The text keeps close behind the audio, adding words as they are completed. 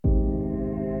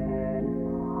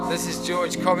This is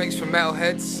George Comics from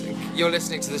Metalheads. You're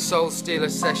listening to the Soul Stealer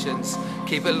Sessions.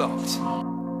 Keep it locked.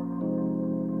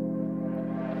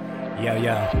 Yo.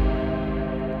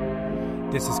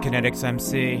 This is Kinetics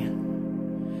MC,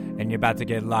 and you're about to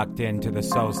get locked into the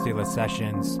Soul Stealer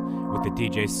Sessions with the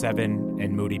DJ 7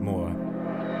 and Moody Moore.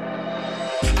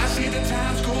 I see the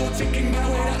times go ticking by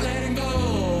without letting go.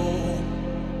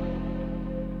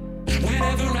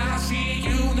 Whenever I see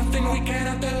you, nothing we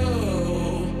cannot do.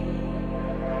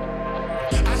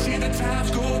 I see the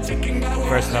times go ticking by without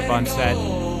First up on set,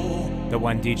 go. the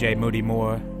one DJ Moody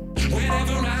Moore.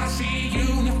 Whenever I see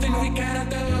you, nothing we cannot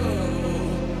do.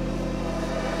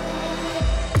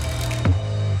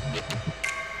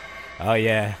 Oh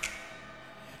yeah,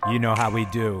 you know how we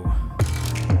do.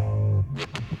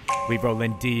 We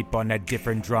rollin' deep on a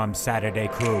different drum Saturday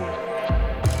crew.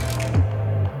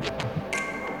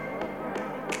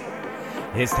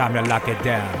 It's time to lock it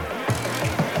down.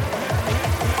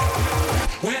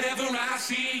 Whenever I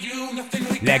see you, nothing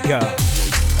we Let go. cannot do.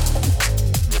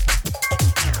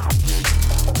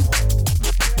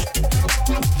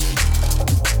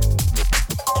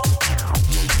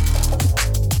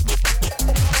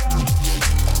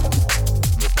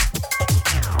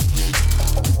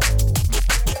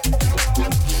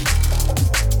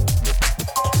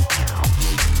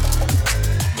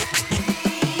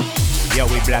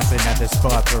 Blasting at the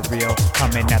spot for real.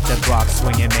 Coming at the block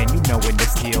swinging, man, you know when to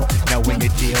steal, knowing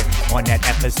the deal. On that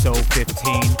episode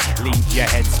 15, leave your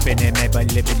head spinning, man,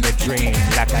 but living the dream.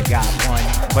 Like I got one,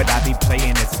 but I be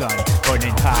playing it, son.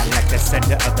 Burning hot like the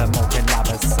center of the molten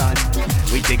lava sun.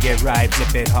 We dig it right,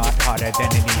 flip it hard, harder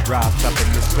than any rocks. Up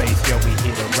in this place, yo, we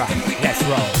hit a rock. Let's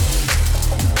roll.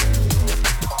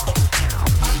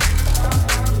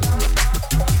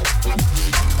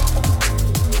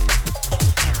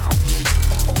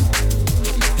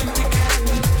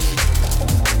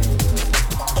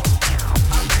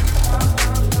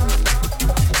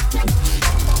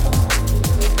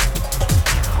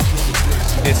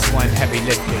 This one heavy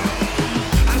lifting.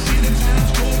 I see the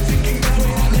times go ticking by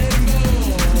without letting go.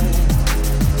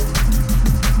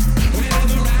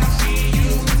 Whenever I see you,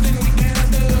 nothing we cannot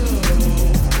do.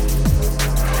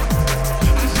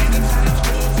 I see the times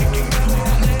go ticking by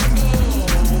without letting go.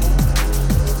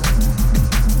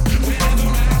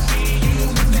 Whenever I see you,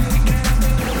 nothing we cannot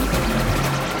do.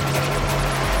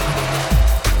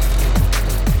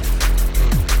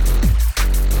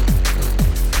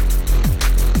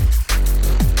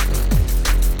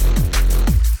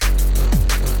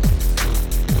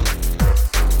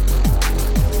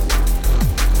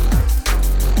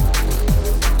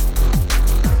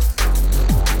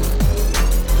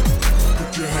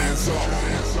 Put your hands up.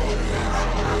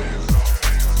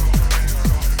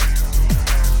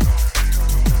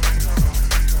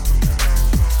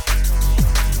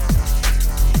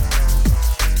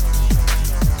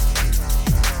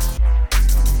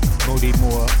 Moody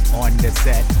Moore on the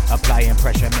set, applying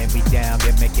pressure, man, we down,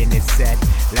 they're making it set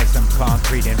like some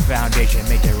concrete and foundation,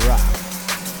 make it rock.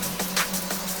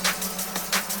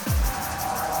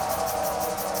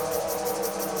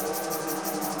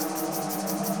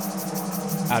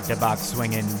 Out the box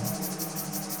swinging.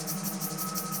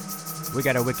 We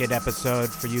got a wicked episode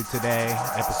for you today,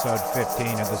 episode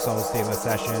 15 of the Soul Stealer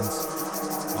Sessions,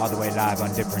 all the way live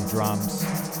on different drums.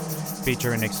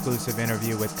 Feature an exclusive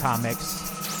interview with Comics,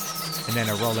 and then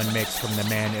a rolling mix from the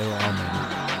man Ill Omen.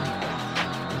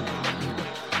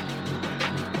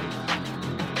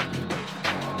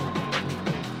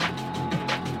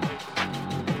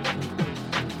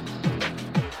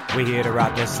 We here to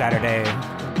rock this Saturday.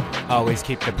 Always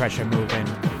keep the pressure moving.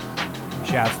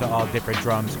 Shouts to all different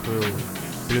drums crew.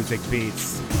 Bluesic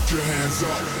Beats. Put your hands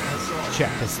up.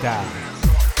 Check the style.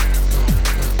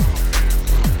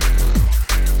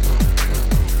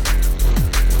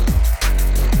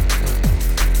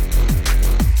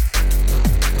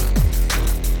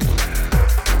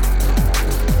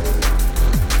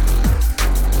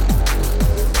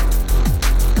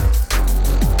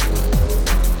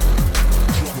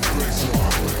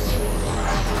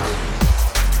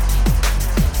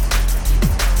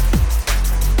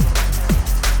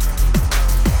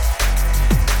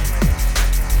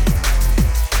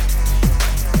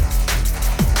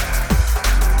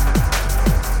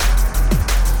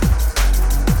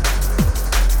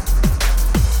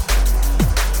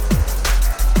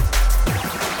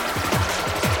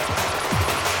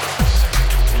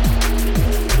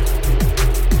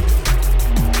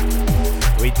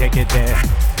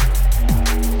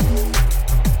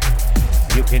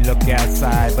 can look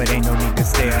outside, but ain't no need to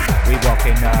stare. We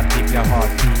walking up, keep your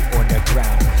heartbeat on the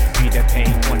ground. Be the paint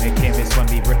on the canvas when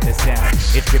we rip the sound.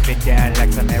 It's dripping down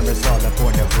like some aerosol up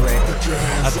on the brick.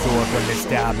 Absorb from the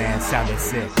style, man, sounded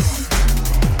sick.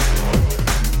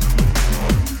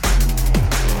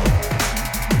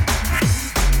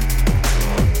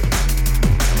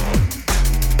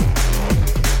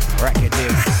 Record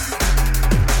this.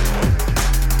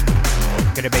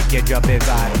 Gonna make you jump if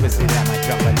I twist it at my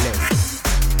jumper list.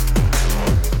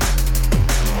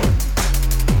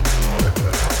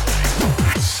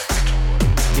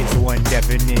 This one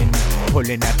deafening,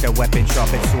 pulling out the weapon,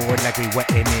 sharpened sword like we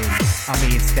wetting in. I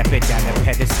mean, stepping down the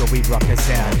pedestal, we rock the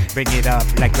sound. Bring it up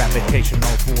like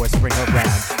gravitational force, bring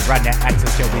around. Round the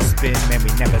axis till we spin, man, we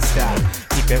never stop.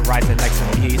 Keep it rising like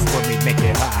some yeast when we make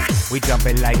it hot. We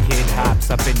jumping like kid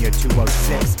hops up in your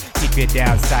 206. Keep your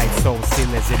downside soul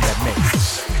stealers in the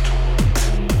mix.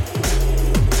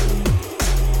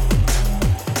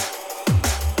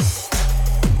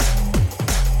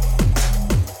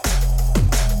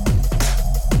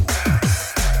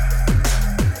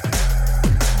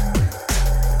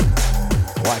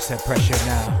 Watch the pressure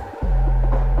now.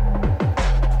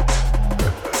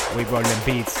 We rolling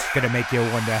beats, gonna make you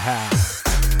wonder how.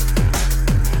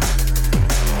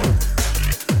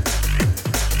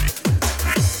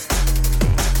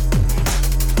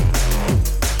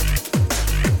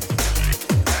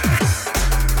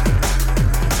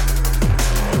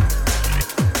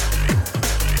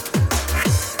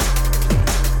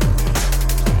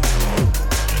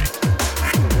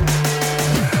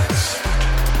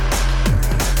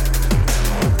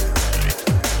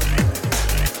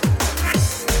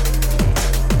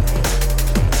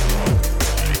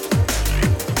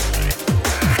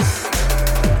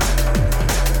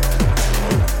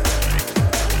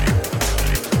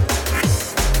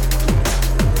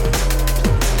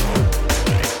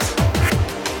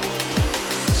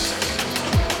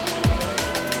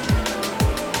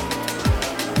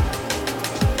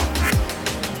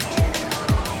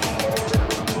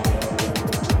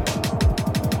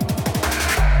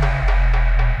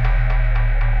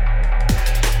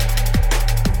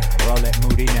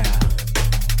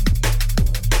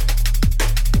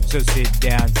 So sit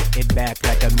down, sit back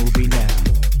like a movie now.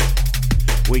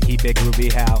 We keep it groovy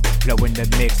how, blowing the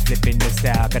mix, flipping the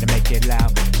style, gotta make it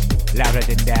loud. Louder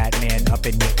than that, man, up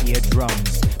in your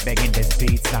eardrums. Banging this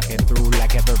beats, knocking through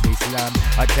like every slum.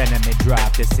 A tenement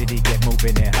drop, the city get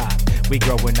moving and hot. We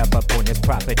growing up on this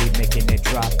property, making it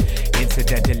drop.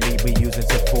 Incidentally, we using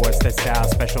to force the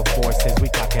style, special forces. We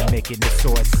talking making the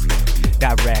source.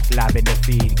 Direct, live in the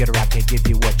feed, get a rock and give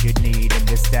you what you need. In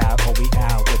this style, or we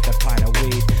out with a pint of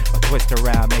weed. Or twist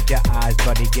around, make your eyes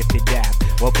buddy, gifted dap.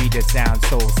 We'll be the sound,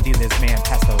 soul, stealers, man,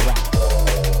 pass the rap.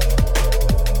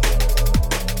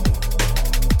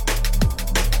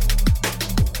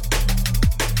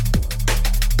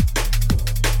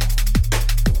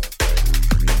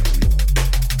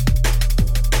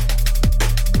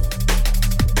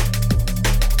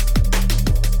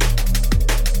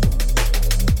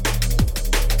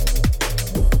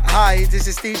 Hi, this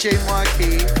is DJ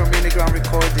Marky from Underground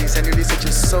Recordings, and you're listening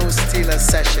to Soul Stealer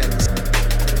Sessions.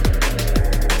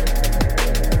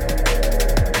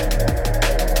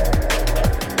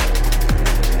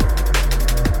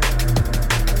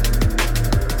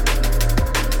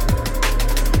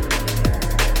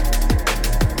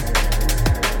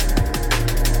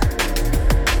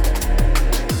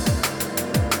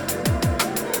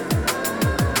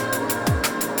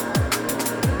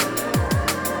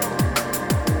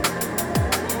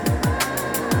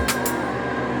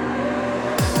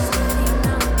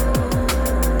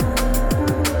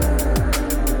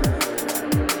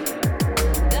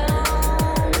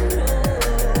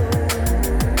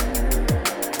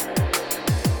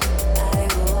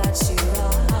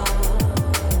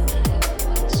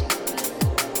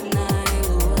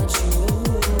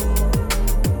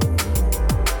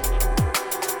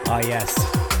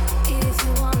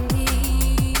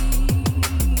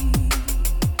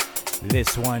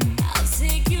 This one,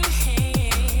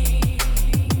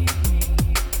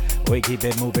 we keep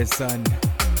it moving, son.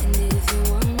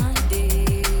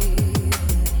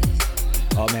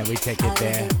 Oh man, we take it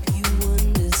there.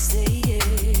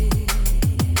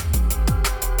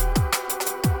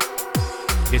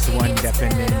 This one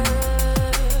definitely.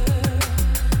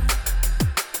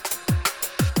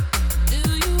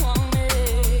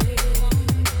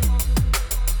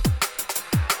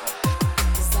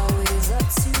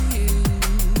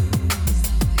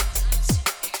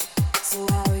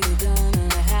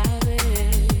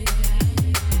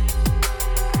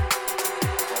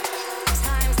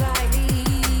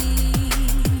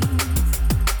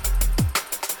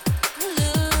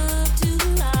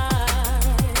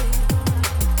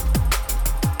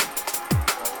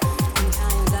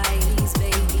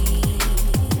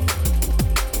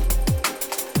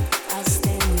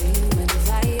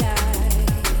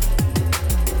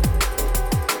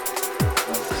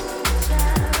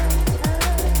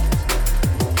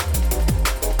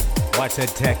 What's a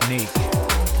technique?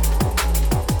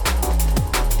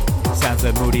 Sounds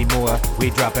of Moody Moore. We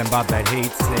dropping Bob that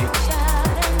heat, see?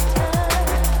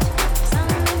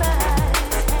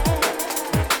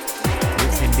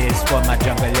 Using this for my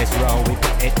junglist roll. We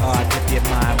put it hard to your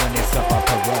mind when it's up on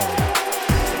parole.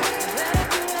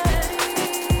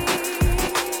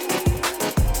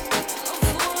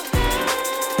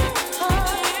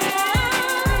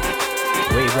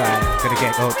 We ride, gonna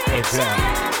get hooked, it's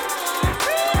love.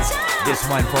 This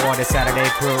one for all the Saturday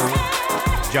crew.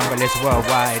 Junglist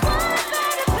worldwide.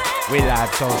 We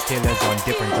live Soul Stealers on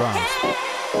different drums.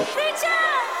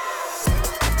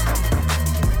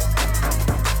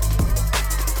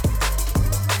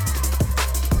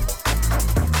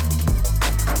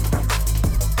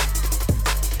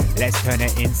 Let's turn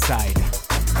it inside.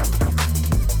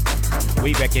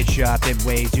 We wreck it sharp in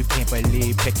ways you can't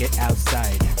believe. Pick it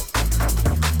outside.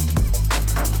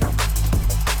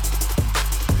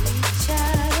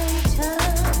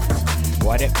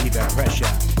 What if even pressure?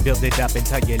 Build it up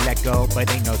until you let go, but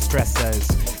ain't no stressors.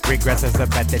 Regressors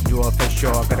up at the door for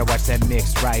sure. Gotta watch that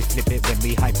mix right. Flip it when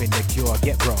we hyping the cure.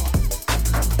 Get raw.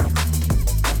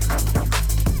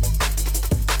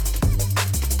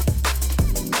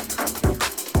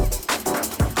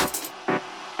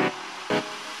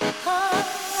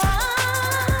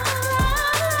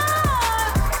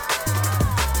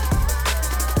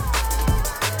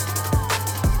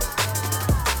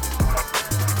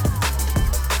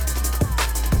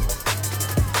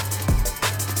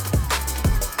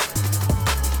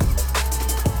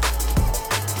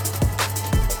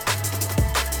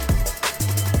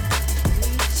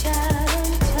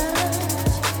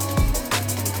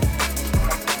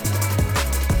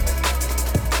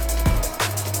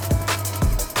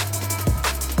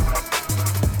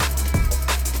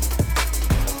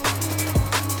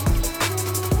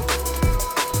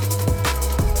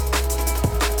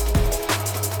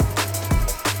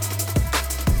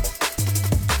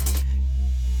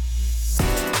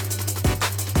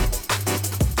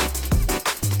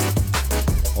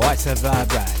 What's a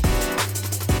vibe ride?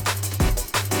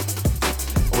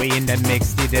 We in the mix,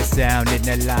 see the sound in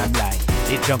the limelight.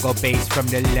 It jungle bass from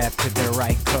the left to the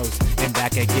right coast. And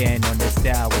back again on the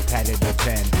style with padded the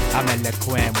pen. I'm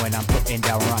eloquent when I'm putting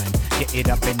down rhymes. Get it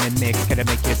up in the mix, gotta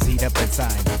make your seat up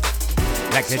inside.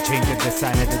 Like the change of the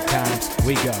sign of the times,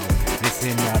 we go.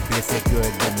 Listen up, listen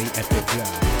good when we epic flow.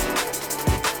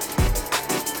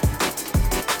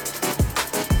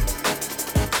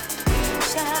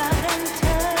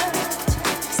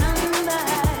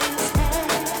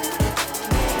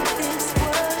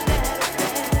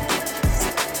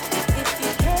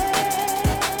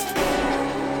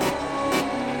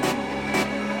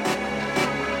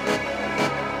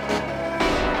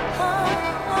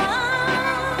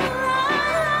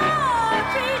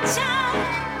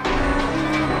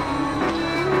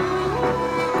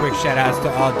 Quick shout outs to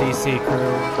all DC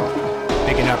crew.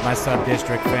 Picking up my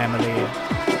sub-district family.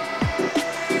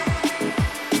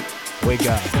 We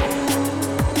go.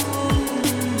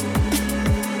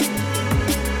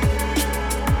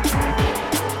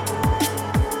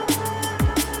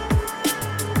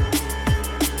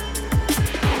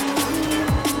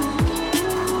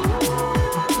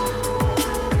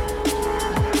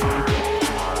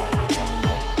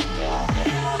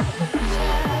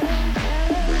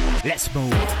 Let's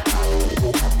move.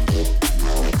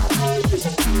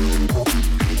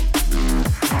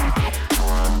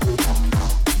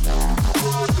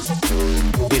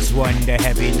 This one, the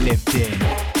heavy lifting.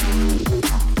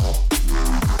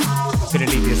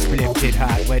 Gonna leave you splifted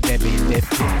hot where they be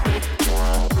lifted.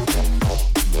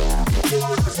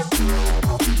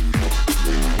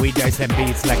 We dice and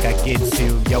beats like a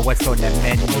Ginsu. Yo, what's on the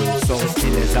menu? Soul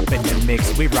Stealers up in the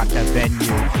mix, we rock the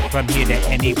venue. From here to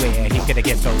anywhere, he coulda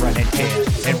get so run and tear.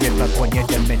 And rip up on your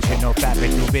dimensional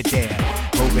fabric, move it there.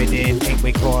 Move it in, ain't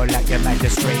we core like a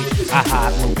magistrate.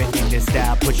 Aha, move it in this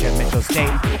style, push your mental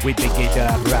state. We pick it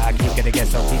up, rock, he coulda get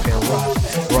so keep it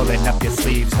rough. Rolling up your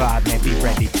sleeves hard, man, be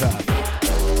ready tough.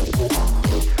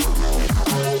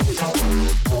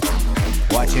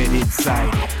 Watch it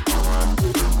inside.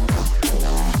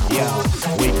 Yo,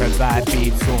 we provide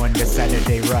beats on the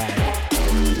Saturday ride.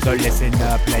 So listen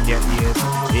up, lend your ears.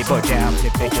 They go down,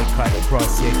 flip it and cut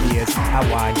across your gears. I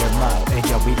wind them up, and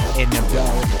yo, we in the blow.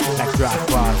 Like drop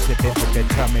bombs, slip it with the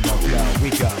terminal flow. We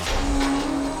go.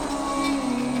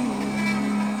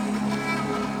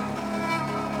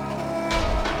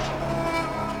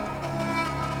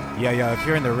 Yo, if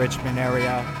you're in the Richmond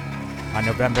area on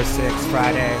November 6th,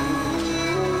 Friday,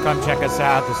 come check us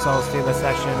out, the Soul Stealer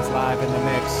Sessions live in the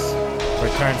mix. For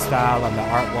Turnstile on the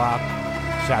Art Walk.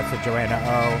 Shouts to Joanna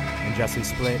O and Jesse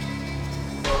Split.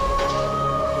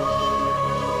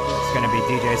 It's gonna be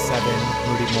DJ 7,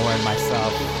 Moody Moore, and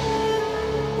myself.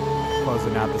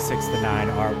 Closing out the 6 to 9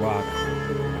 Art Walk.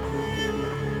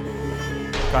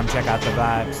 Come check out the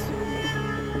vibes.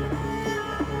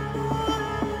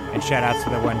 And shout outs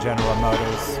to the One General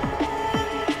Motors.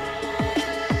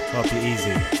 Hope you're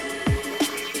easy.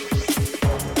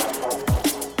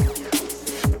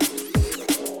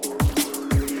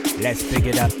 Let's pick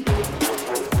it up.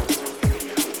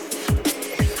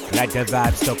 Like the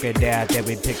vibe, stoke it down, then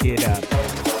we pick it up.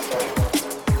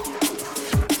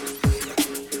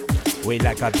 We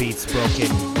like our beats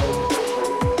broken.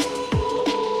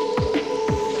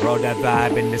 Roll that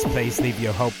vibe in this place, leave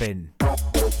you hoping.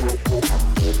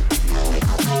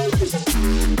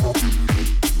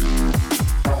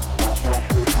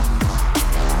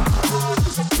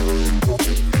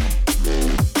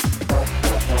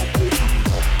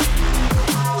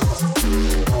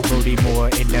 Moody Moore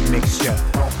in the mixture.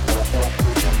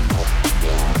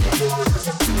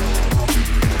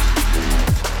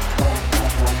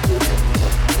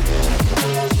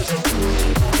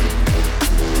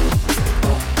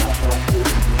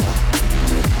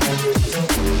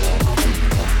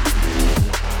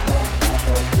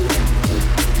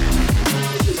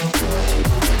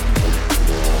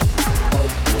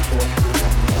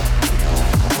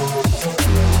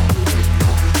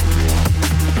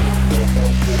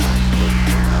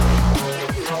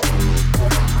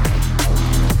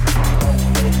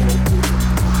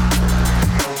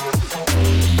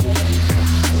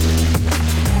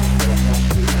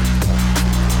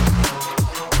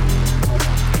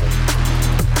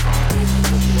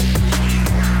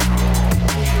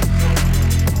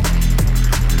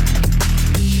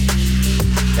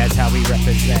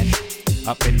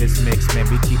 Up in this mix, man,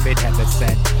 we keep it hella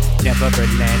set. Never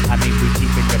relent, I mean we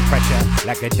keeping the pressure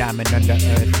like a diamond under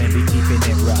earth, man, we keeping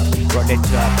it rough. Roll it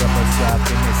up, bubbles up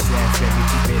in the sense, man, we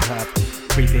keep it up.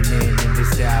 Breathing in the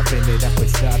south, fill it up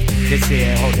with stuff. This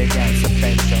here, hold it down,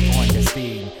 suspension on the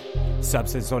steam.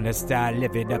 Substance on the style,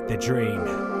 living up the dream.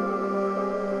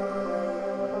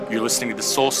 You're listening to the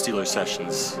Soul Stealer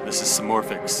Sessions. This is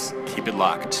Samorphix. Keep it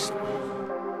locked.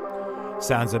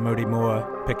 Sounds of Moody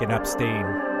Moore, picking up steam.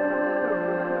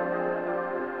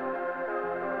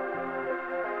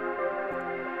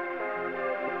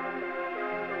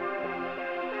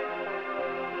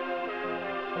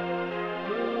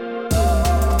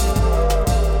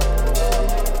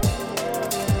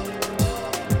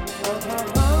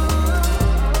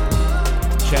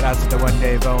 Shout out to the One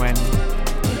Dave Owen.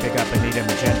 Big up Anita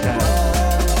Magenta.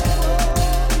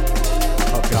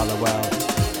 Hope y'all are well.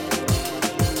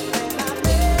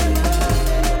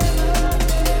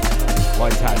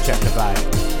 One time, check the vibe.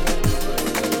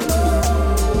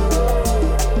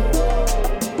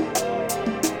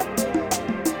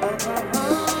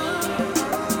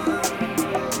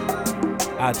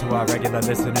 Out to our regular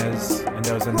listeners and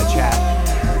those in the chat.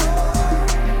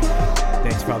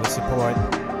 Thanks for all the support.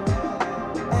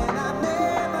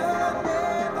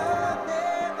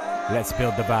 Let's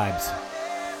build the vibes.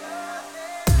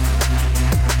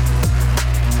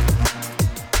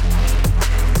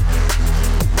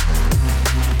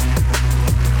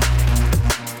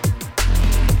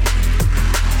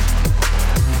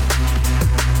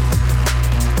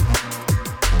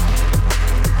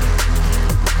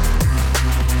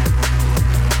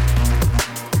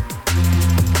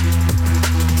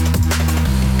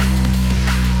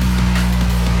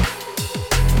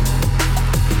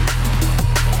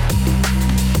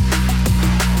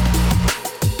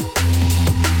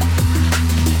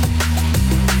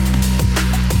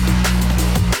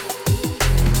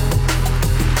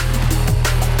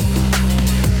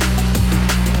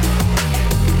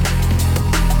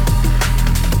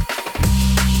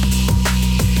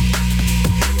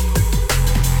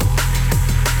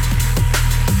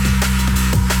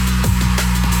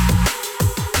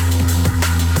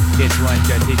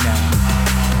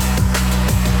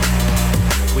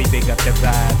 We big up the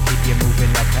vibe, keep you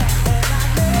moving like that.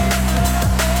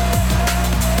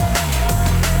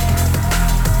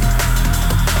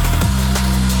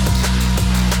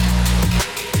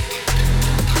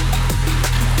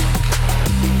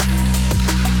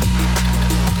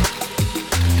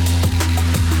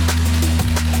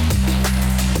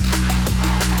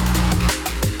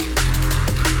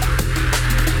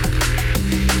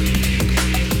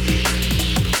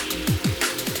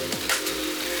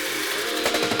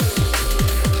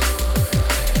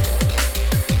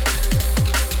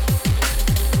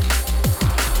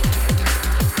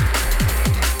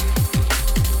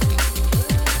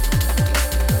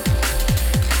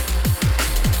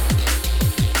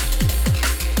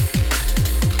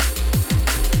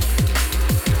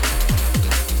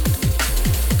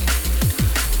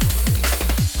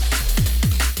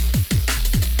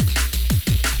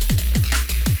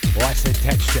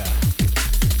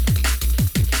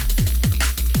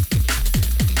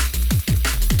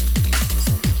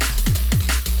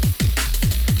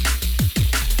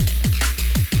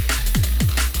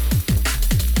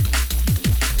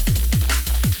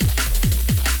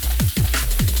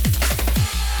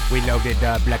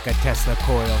 up like a Tesla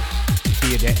coil.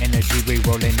 Feel the energy, we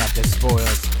rolling out the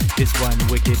spoils. This one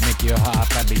wicked, make you hot,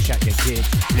 probably shot your kids.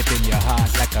 Flipping your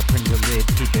heart like a Pringle lid,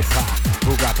 keep it pop.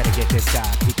 Who rock gotta get this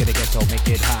stop, he gotta get so make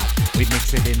it hot. We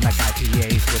mix it in like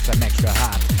IPAs with some extra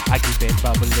hops. I keep it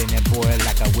bubbling and boil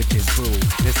like a witch's brew.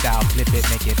 This style, flip it,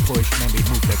 make it push, then we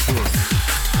move the crew.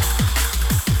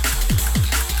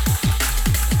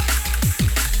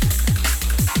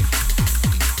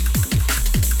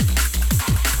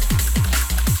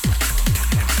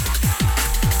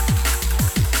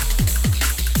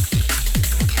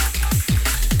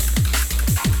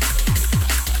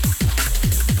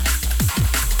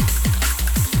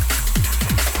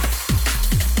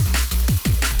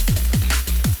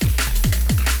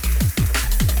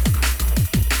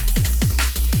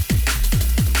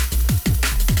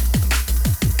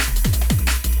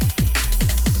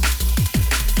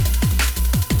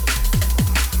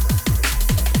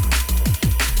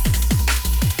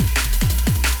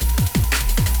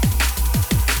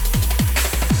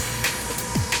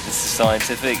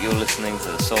 Scientific, you're listening to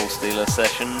the Soul Stealer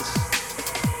Sessions.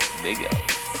 Big up.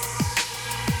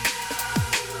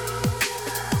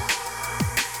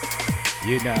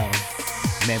 You know,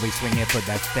 man, we swing it for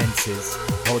the fences.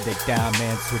 Hold it down,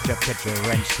 man, switch up, catch your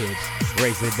wrench, kids.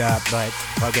 Raise it up, but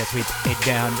I guess we it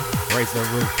down. Raise the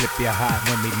roof, flip your hot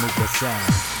when we move the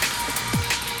sound.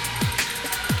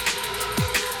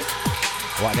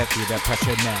 Water through the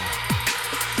pressure now.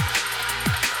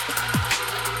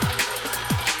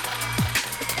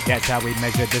 That's how we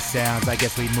measure the sounds, I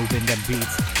guess we moving them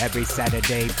beats. Every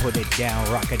Saturday, put it down,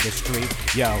 rockin' the street.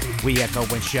 Yo, we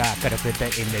echoing shot, gotta flip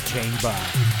it in the chamber.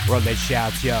 Rollin'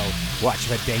 shouts, yo, watch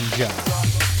for danger.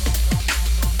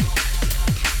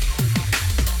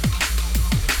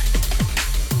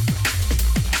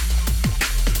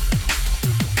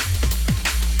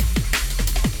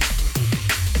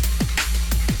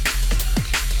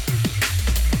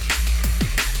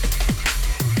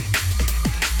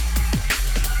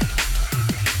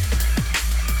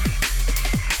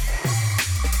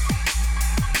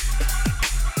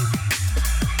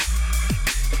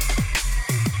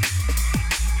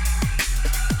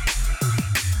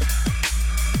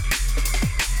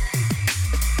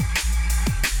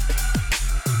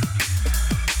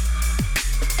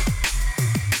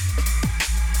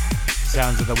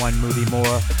 Sounds of the one Moody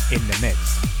Moore in the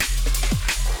mix.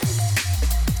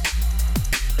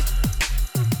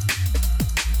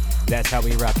 That's how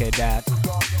we rock it out.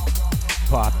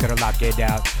 Pop, gotta lock it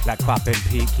out. Like Pop and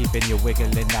Pete, keeping you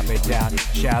wiggling up and down.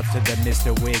 Shouts to the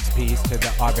Mr. Wiggs, peace to the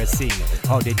RSC.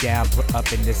 Hold it down, put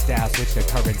up in the style, switch the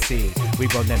currency. We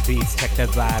rollin' beats, check the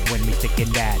vibe when we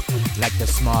thinking that. Like the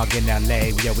smog in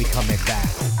LA, yeah, we coming back.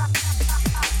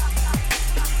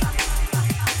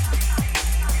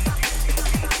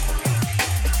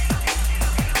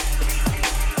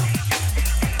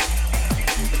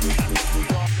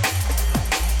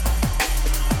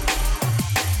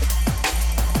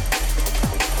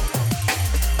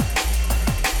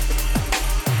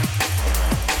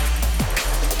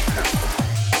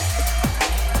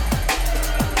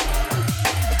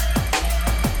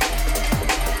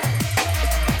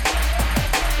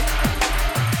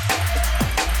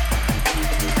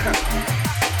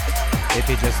 If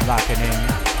you're just locking in,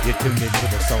 you're tuned into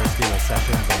the Soul Stealer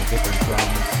Sessions on different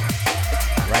drums.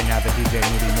 Right now the DJ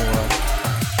Moody Moore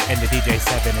and the DJ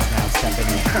 7 is now stepping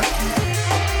in.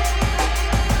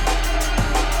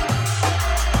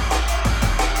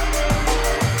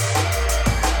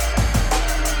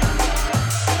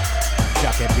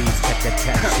 Shock and beats, check the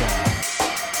texture.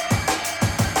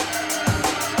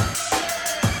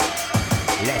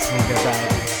 Let's move the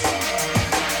vibe.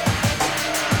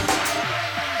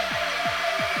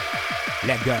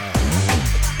 Let go.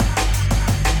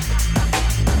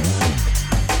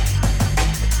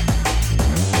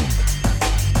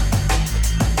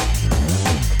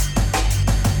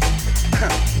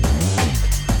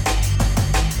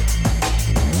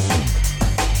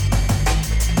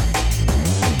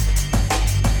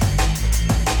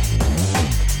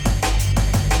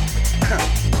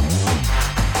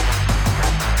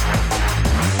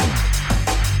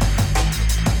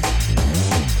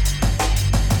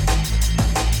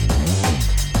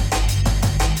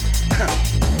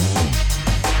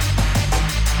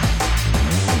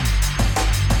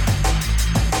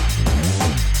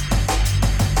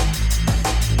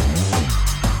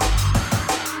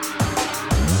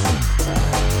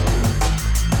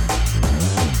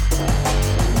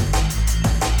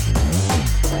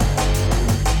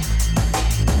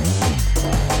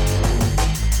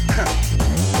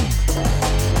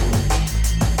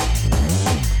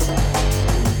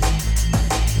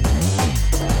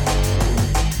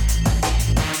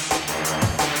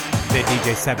 the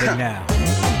DJ 7 now.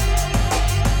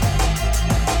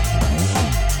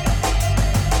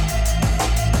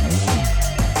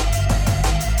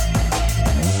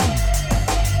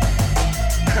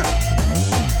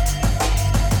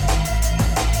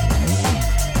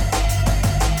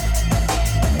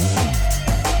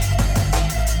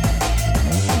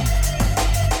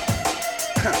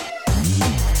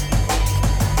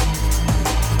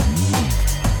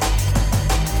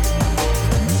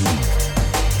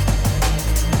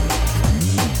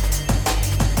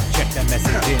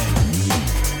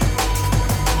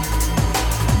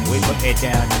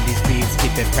 Down on these beats,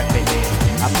 keep it prepping in.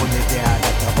 I pull it down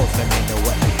at the host and ain't know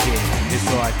what to kid. This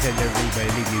artillery will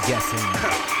leave you guessing.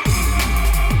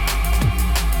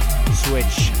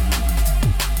 Switch.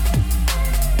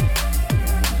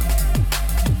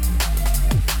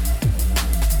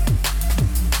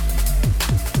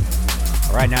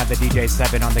 Right now the DJ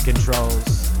 7 on the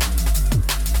controls.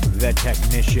 The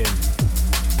technician.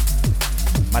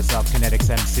 Myself, Kinetics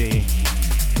MC.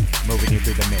 Moving you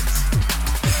through the mix.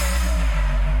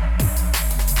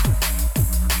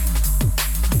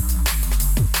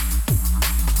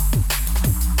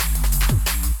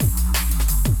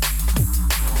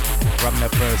 From the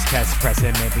first test pressing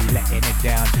and we letting it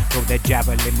down. Throw the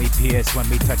javelin we pierce when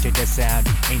we touch it the sound.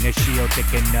 Ain't a shield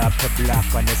thick enough to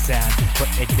block on the sound. Put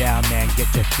it down man,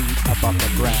 get your feet up off the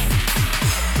ground.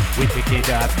 We pick it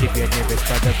up, give your nearest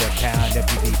brother a pound. If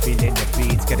you be feeling the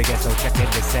beats, gotta get so checking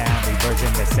the sound.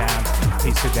 Reversing the sound,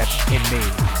 piece of that in me.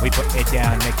 We put it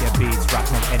down, make your beats rock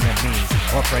no enemies.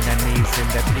 Or frenemies in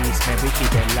the piece, man we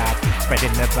keep it locked.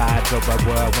 Spreading the vibes over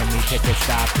world when we take it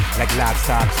stop. Like lock,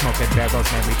 stock, smoking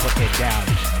barrels, man we put it down.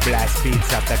 Blast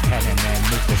beats out the cannon, man,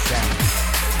 move the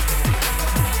sound.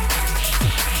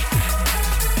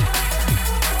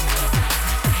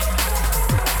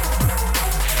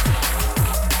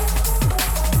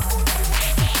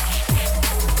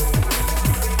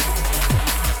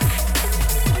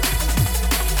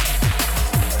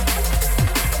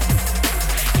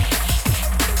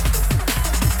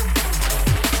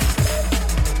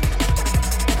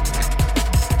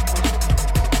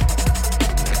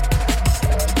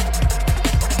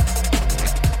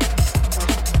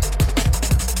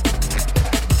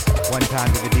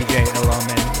 Time to the DJ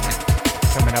Eloman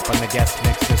coming up on the guest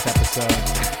mix this episode.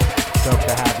 Stoked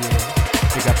to have you.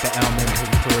 Big up the Elman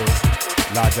and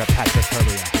crew. Large up Patrick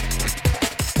Currier.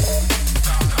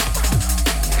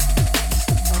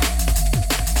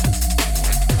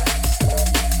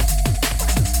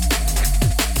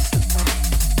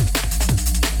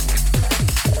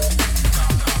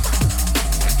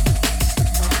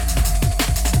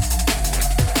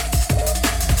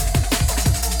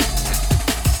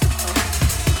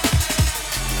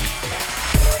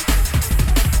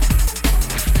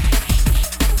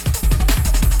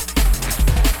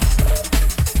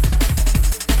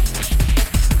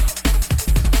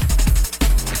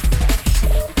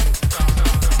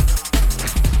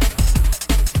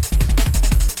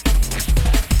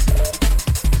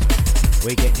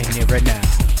 We getting nearer now.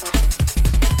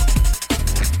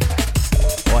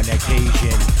 On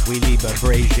occasion, we leave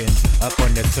abrasions up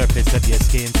on the surface of your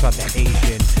skin, so the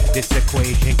Asian. This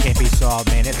equation can't be solved,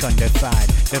 man, it's undefined.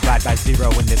 Divide by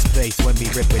zero in this place when we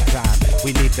rip with time.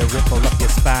 We leave the ripple up your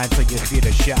spine so you feel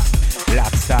the shock.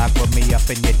 Lock, stock, put me up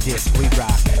in your disc, we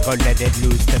rock. Or let it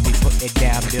loose, then we put it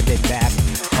down, build it back.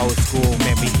 Old school,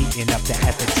 man, we heating up the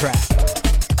epic track.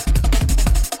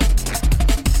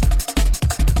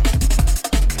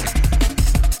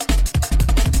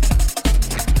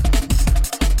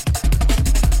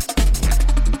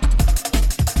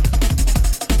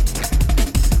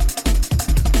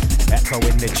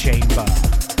 In the chamber.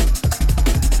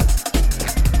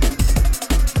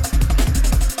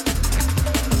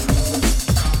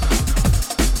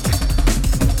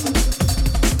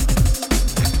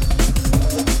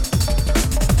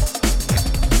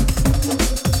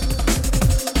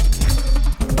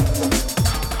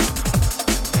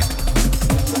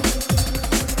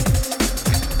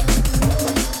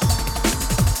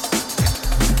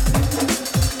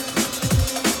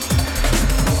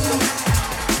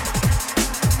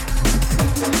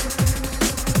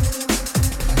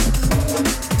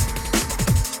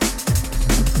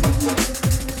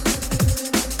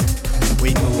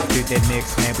 The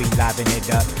mix, man, we liven it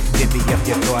up. Divvy up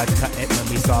your thoughts, cut it when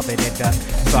we solving it up.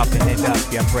 Soften it up,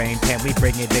 your brain pan, we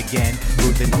bring it again.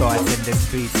 Losing thoughts in the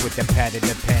streets with the pad of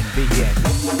the pen. Begin.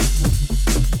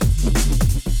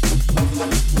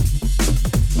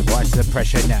 Watch the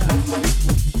pressure now.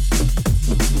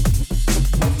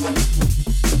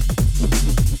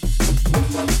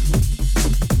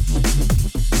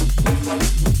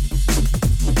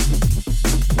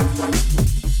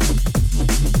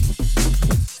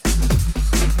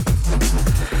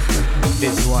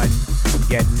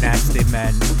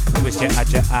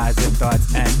 eyes and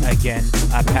thoughts, and again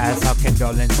I pass out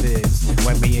condolences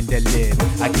when we in the live.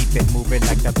 I keep it moving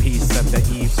like the piece of the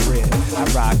Eve's rib. I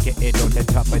rock it on the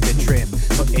top of the trim,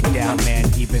 put it down, man,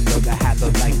 even though the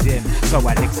hollow light dim. So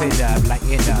I mix it up,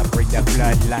 lighten up, bring the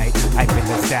floodlight. I bring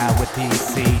the sound with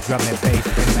DC, drum and bass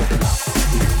in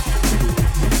the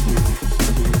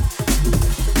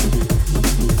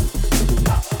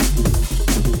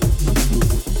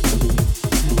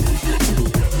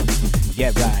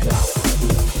get right.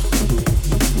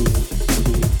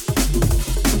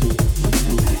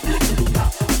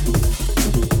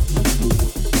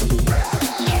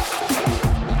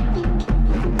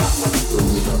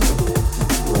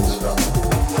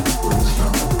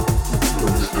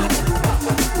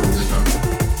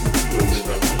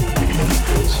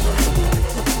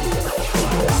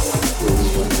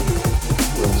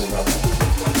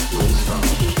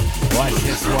 Watch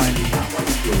this one.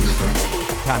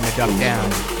 Time to duck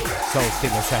down. Soul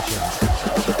Stealer Sessions.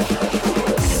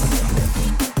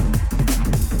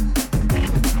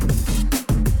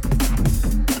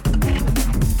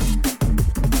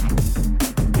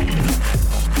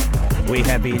 We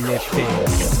heavy lifting.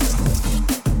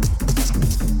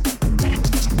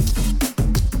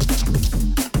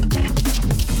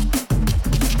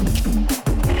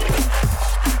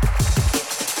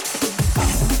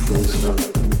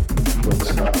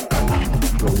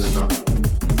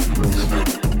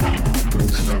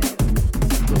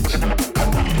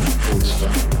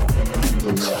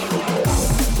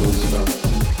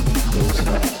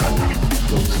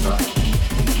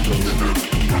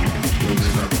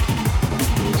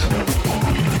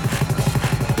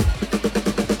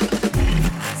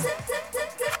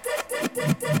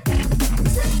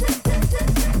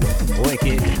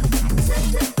 Wicked.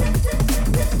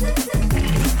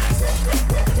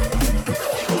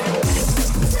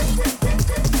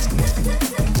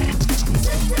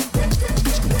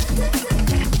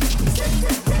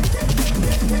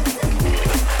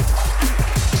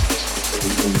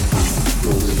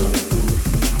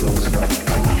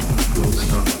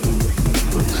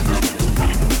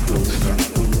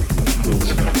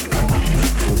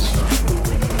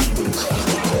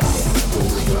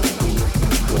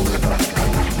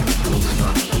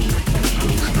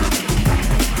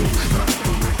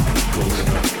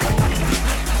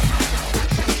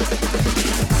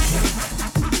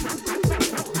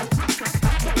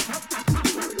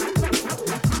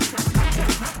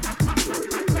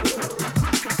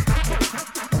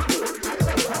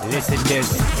 Listen this,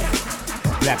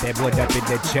 clap that wood up in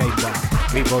the chamber.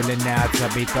 We rolling out to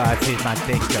be thoughts, here's my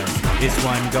thinkers. This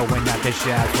one going out the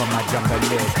shafts from my jungle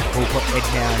list. Who put it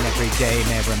down every day,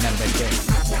 man, remember this.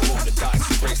 Roll the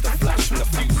dice, raise the flash from the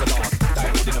fuse alarm.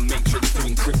 Dialed in a matrix to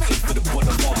encrypt it for the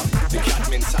boulevard. The cat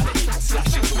mentality,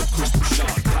 slash into a crystal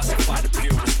shard. Pacify the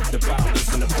purist, the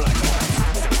boundless and the black hearts.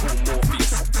 Cool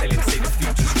Morpheus, tell him say the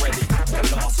future's ready. The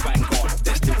last vanguard,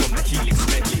 destined from the helix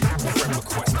medley. Friend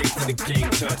requesting to the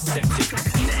game turned septic.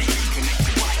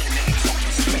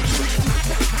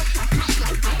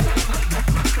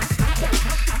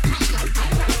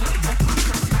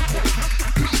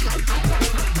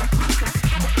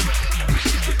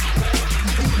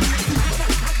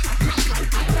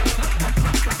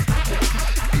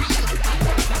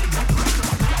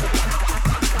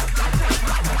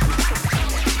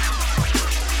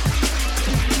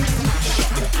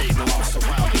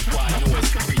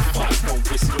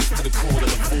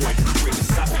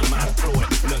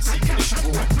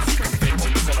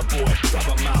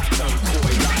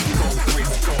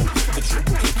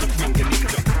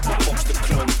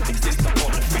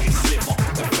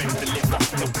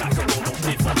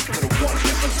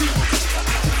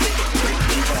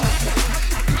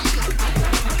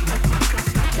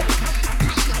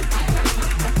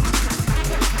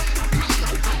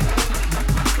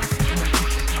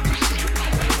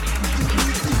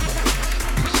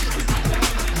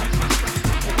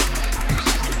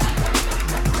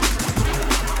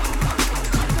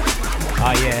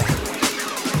 Oh yeah,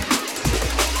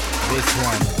 this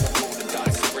one.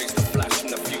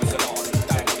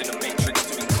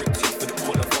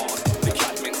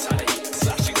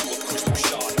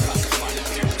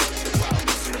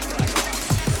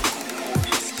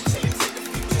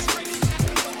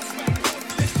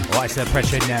 Watch the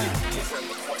pressure now.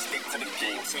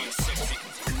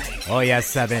 Oh yeah,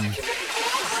 7.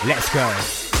 Let's go.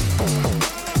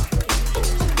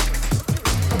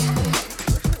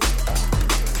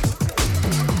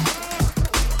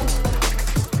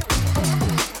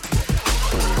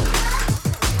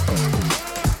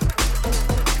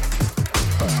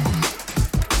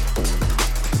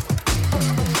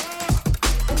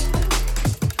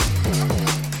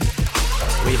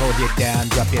 down,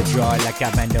 drop your jaw like a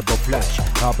mandible flush.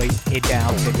 I'll beat it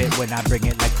down, flip it when I bring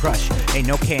it like crush. Ain't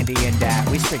no candy in that,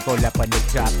 we sprinkle up on the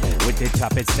top. With the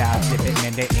top and style, flip it,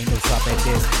 man, there ain't no stopping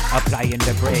this. Applying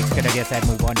the brakes, could I guess I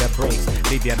move on the brakes.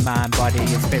 Leave your mind, body,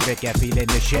 and spirit, get feeling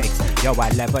the shakes. Yo,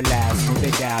 I level out, smooth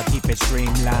it down, keep it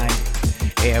streamlined.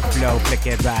 Airflow, flick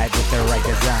it right with the right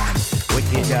design. Wick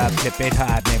it up, flip it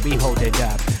hard, man, we hold it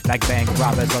up. Like bank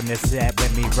robbers on the set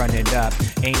when we run it up.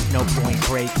 Ain't no point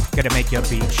break, gotta make your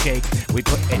beat shake. We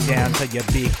put it down till your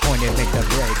big point and make the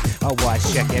break. Oh,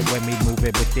 watch, check it when we move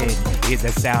it within. Here's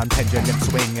a sound pendulum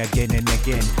swing again and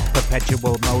again.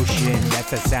 Perpetual motion,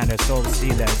 that's the sound of Soul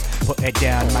Stealers. Put it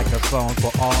down, microphone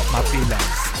for all my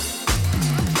feelings.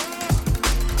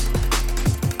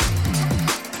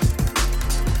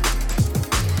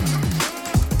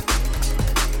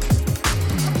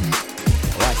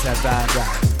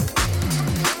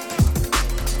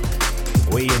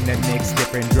 We in the mix,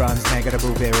 different drums, man, gotta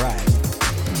move it right.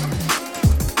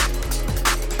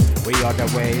 We all the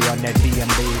way on that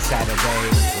DMB Saturday,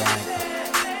 right?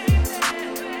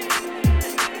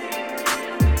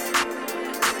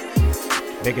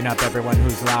 Bigging up everyone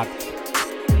who's locked.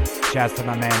 Shouts to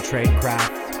my man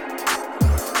Tradecraft.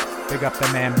 Big up the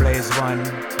man Blaze One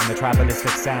and the Tribalistic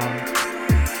Sound.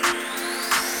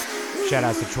 Shout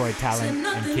outs to Troy Talent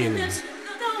and Keely.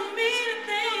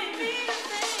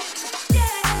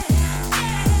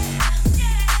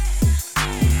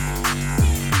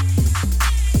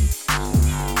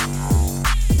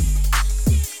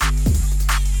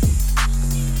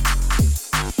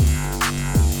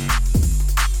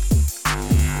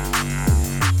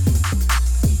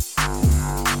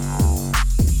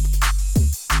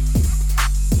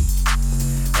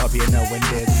 Hope you know when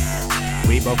this,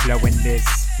 we both flowing this.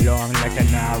 Long like an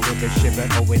hour with a shiver,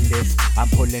 oh in this. I'm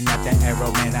pulling out the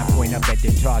arrow, man, I point up at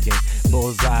the target.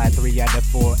 Bullseye, 3 out of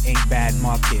 4, ain't bad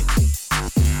market.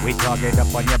 We target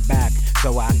up on your back,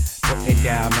 so I put it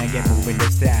down, man, get moving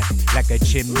the stack. Like a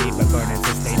chimney, but burning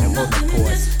sustainable, of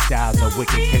course. Styles of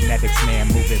wicked kinetics, man,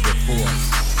 move it with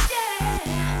force.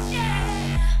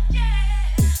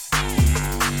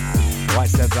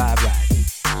 Watch the vibe ride.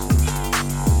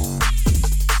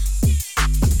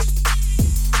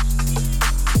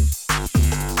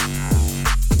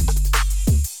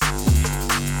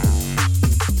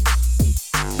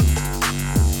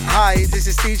 Hi, this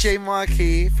is DJ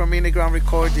Marquis from Underground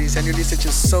Recordings, and you listen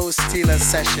to Soul Stealer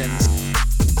Sessions.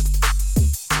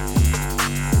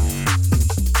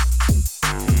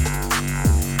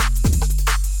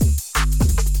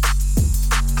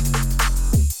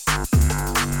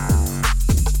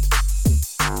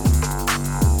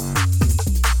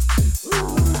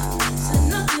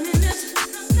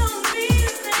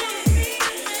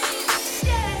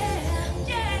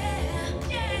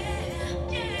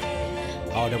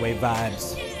 All the way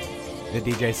vibes. The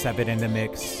DJ 7 in the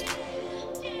mix.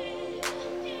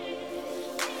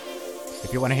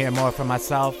 If you want to hear more from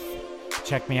myself,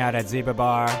 check me out at Zebra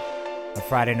Bar on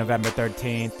Friday, November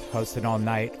 13th, hosted all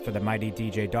night for the mighty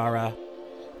DJ Dara,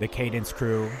 the Cadence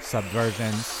Crew,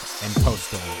 Subversions, and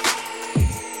Coastal.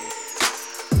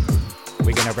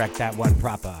 We're gonna wreck that one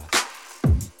proper.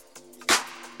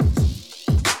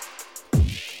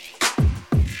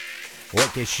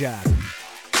 Work it sharp.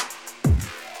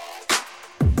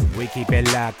 We keep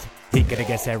it locked. He coulda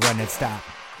guessed that run and stop.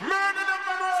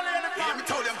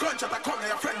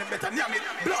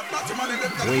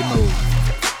 We move.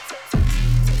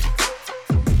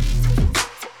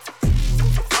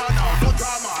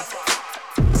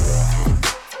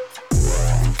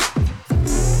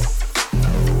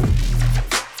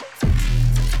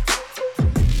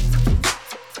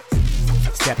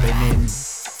 Stepping in.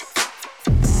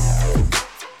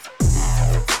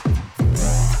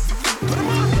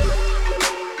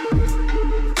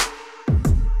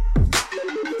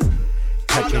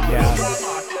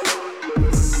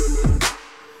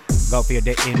 Go feel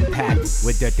the impact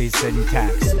with dirty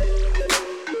syntax.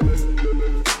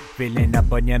 Feeling up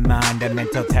on your mind, the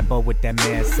mental tempo with the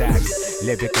mere sax.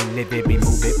 Lyrical, live it, we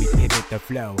move it, we pivot the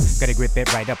flow. Gotta grip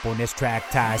it right up on this track,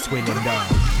 tie swinging low.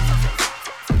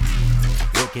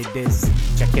 Look at this,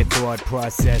 check your thought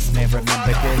process, man,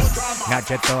 remember this. Not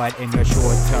your thought in your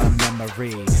short-term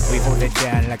memory. We hold it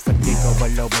down like some dick over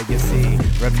you see.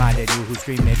 Reminded you who's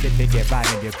dreaming if they get right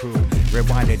in your crew.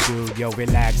 Rewind it, dude, yo,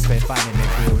 relax, quit finding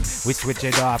it, dude. We switch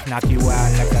it off, knock you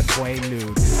out like a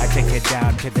quaalude. I take it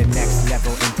down to the next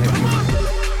level interview.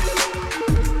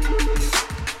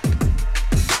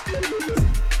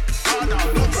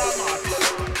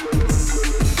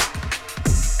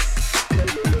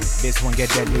 This one get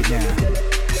deadly now.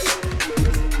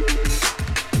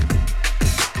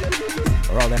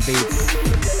 Rolling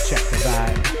beats, Check the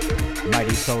vibe.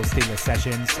 Mighty Soul Stealer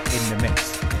Sessions in the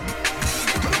mix.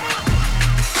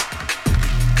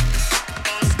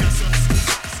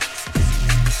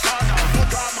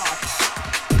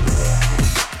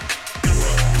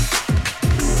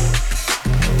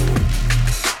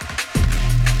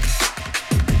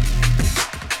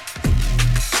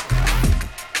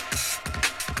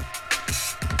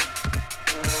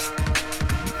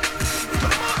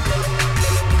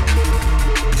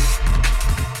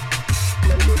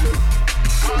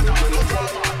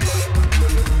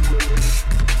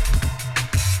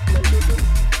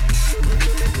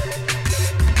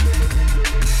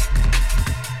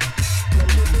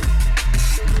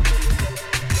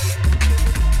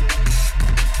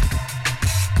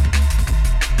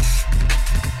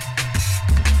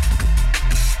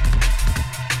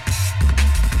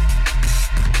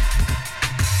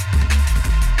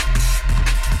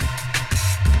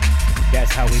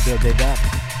 Build it up.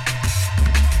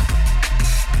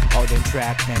 Holding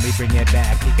track, then we bring it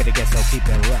back. He coulda guessed, so keep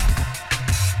it rough.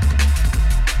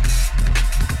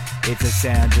 It's the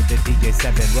sounds of the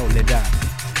DJ7, roll it up.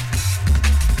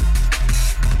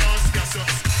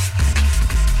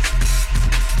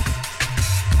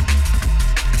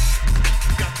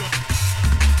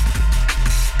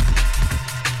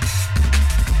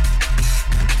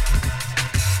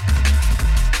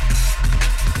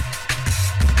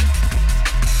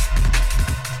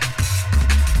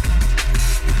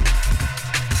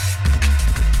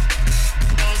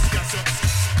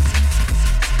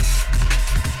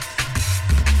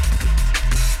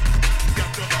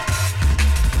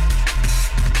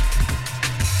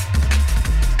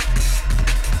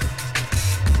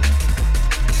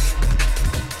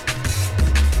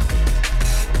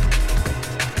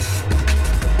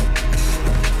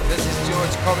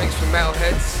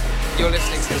 You're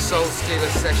listening to the Soul Stealer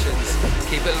Sessions.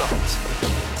 Keep it locked.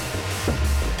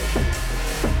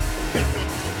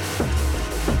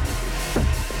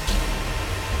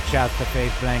 Shouts to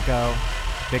Faith Blanco.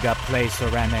 Big up Play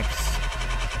Ceramics.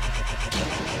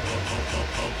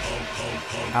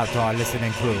 Out to our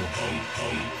listening crew.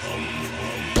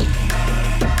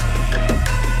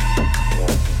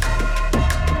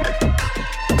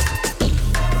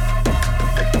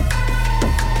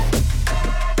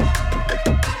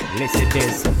 Listen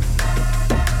this.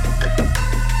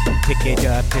 Pick it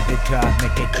up to the top,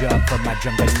 make it jump from my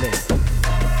jungle list.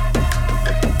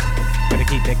 Gotta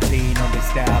keep it clean on the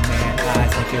style, man.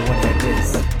 Eyes like you want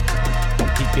this.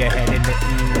 Keep your head in the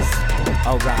ease.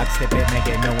 Oh, rock, step it, make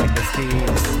it know when the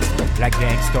steals. Like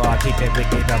Gangstar, keep it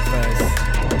wicked up first.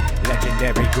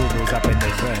 Legendary gurus up in the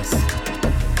verse.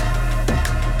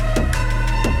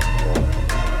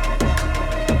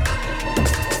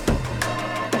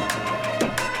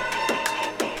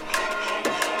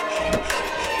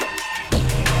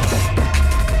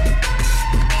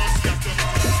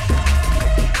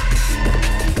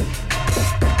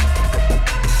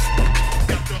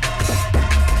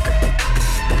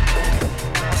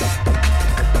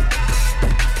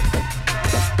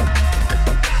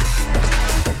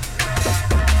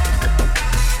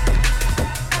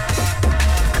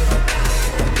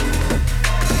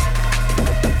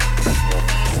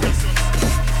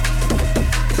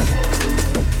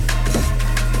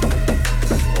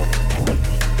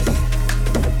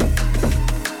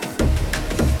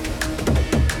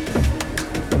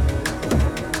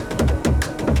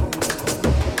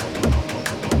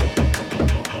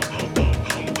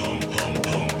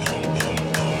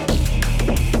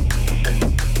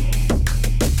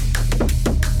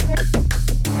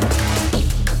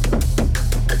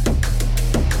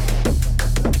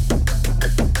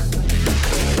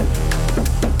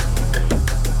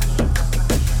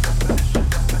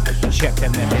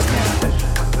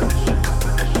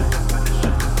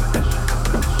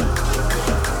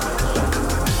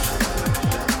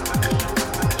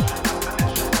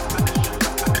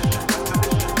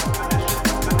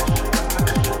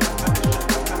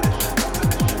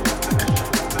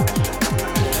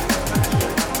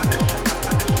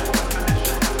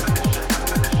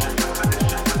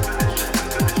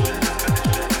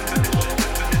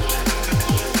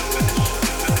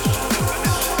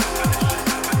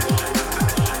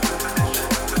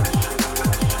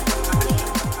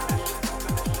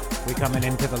 Coming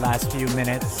into the last few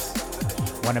minutes.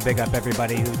 Want to big up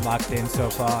everybody who's locked in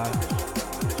so far.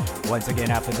 Once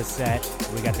again, after the set,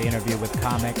 we got the interview with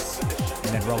Comics, and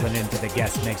then rolling into the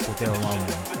guest mix with Ill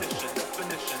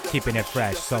Roman. Keeping it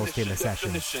fresh, Soul Stealer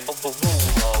Sessions.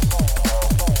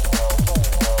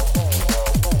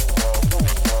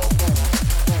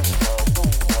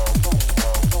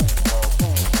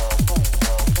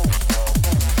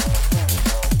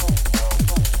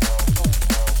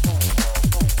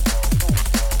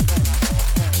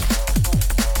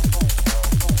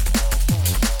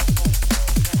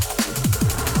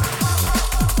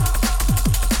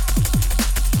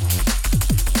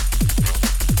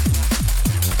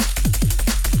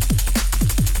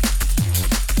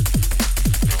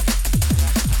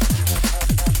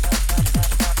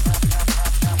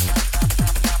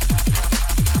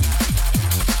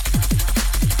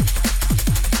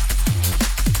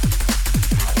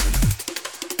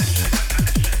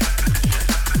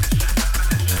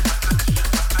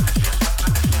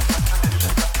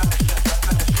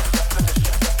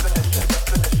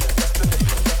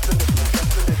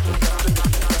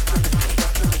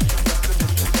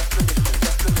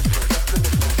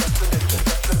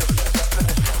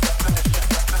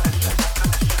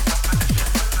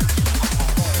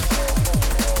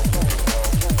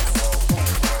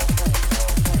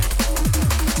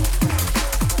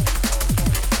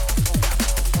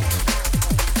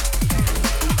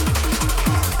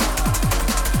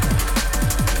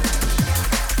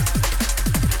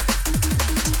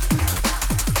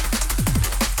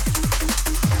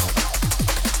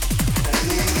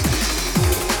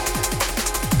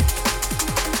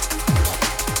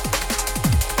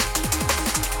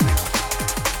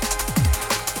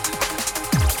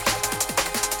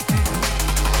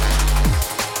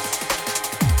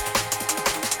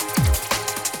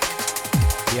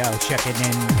 checking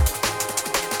in.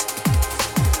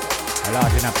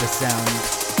 Largen up the sound.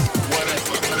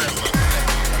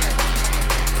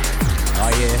 Oh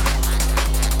yeah.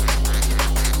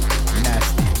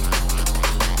 Nasty.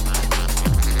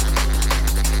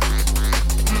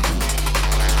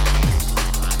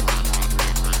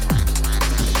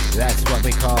 That's what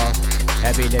we call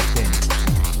heavy lifting.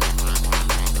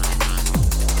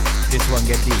 This one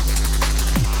get deep.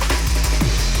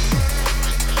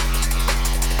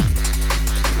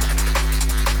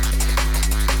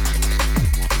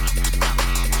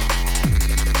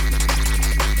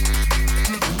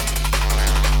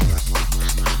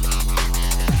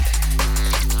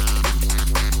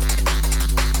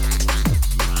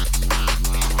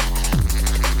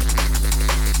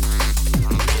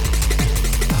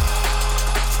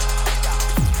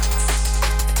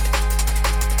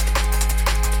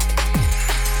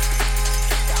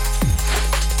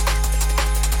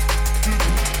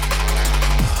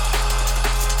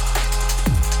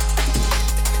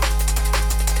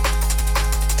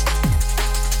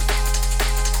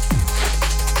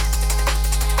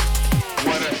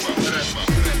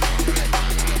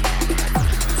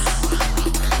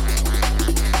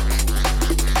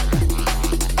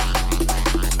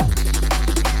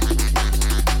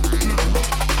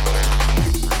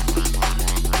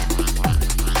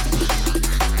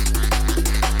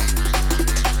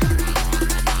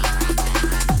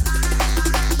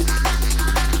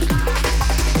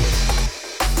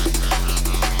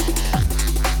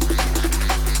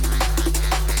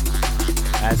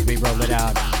 As we roll it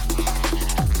out,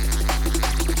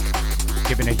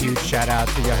 giving a huge shout out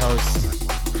to your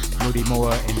hosts, Moody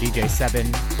Moore and DJ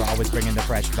Seven, for always bringing the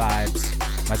fresh vibes.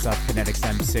 Myself, Kinetics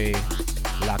MC,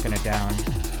 locking it down.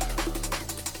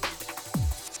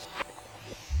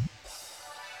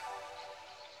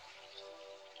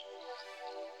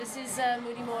 This is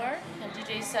Moody Moore and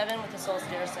DJ Seven with the Soul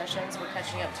Stealer Sessions. We're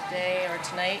catching up today or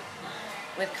tonight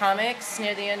with Comics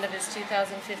near the end of his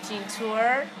 2015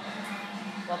 tour.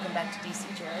 Welcome back to DC,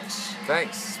 George.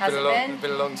 Thanks. How's it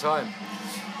Been a long time.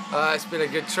 It's been a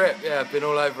good trip. Yeah, I've been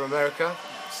all over America,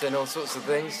 seen all sorts of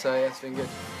things. So yeah, it's been good.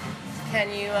 Can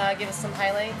you give us some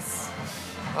highlights?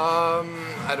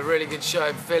 Had a really good show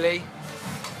in Philly.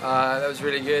 That was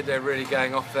really good. They're really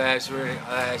going off there.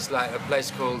 It's like a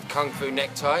place called Kung Fu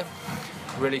Necktie.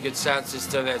 Really good sound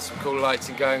system. There's some cool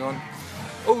lighting going on.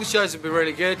 All the shows have been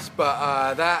really good,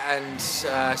 but that and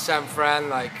San Fran,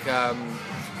 like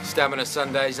Stamina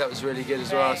Sundays, that was really good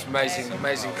as well. It's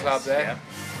amazing club there.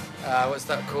 What's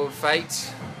that called?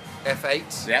 Fate?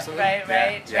 F8? Yeah.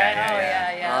 Right.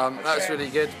 Yeah. That was really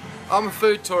good. I'm a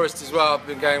food tourist as well. I've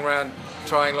been going around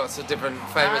trying lots of different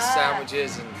famous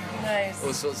sandwiches and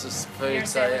all sorts of food. You're a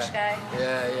sandwich guy?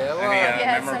 Yeah. Well, have you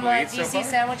had some DC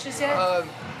sandwiches yet?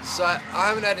 So I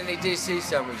haven't had any DC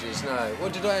sandwiches, no.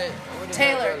 What did I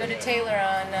Taylor, go to Taylor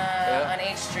on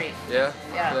H Street. Yeah?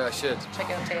 Yeah. Yeah, I should. Check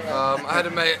out Taylor. I had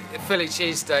a Philly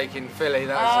cheesesteak in Philly,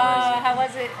 that was amazing. How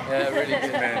was it? Yeah, really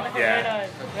good. Yeah.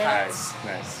 Nice.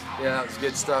 Yeah, that was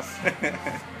good stuff.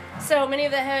 So many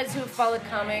of the heads who followed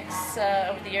comics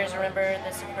over the years remember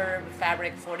the superb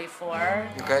Fabric 44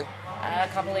 Okay.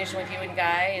 compilation with you and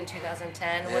Guy in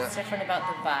 2010. What's different about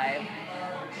the vibe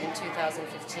in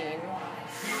 2015?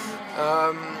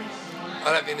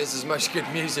 I don't think there's as much good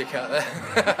music out there.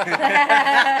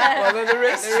 Well, there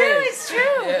is. It's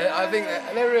true. Yeah, I think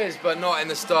there is, but not in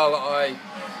the style that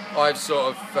I've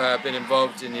sort of been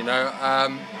involved in, you know.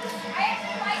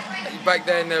 Back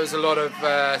then there was a lot of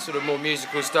sort of more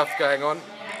musical stuff going on.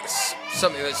 It's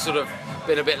something that's sort of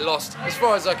been a bit lost, as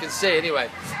far as I can see anyway.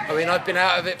 I mean, I've been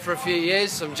out of it for a few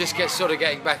years, so I'm just sort of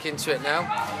getting back into it now.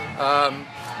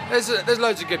 There's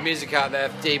loads of good music out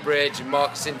there, D-Bridge and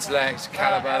Marcus Intellect,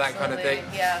 Caliber, that kind of thing.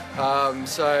 Yeah.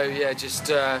 So yeah, just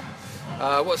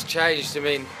what's changed? I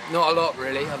mean, not a lot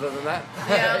really, other than that.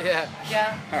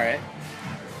 Yeah. All right.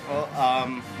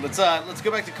 Well, let's go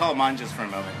back to Call of Mine just for a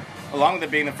moment. Along with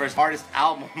it being the first artist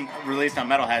album released on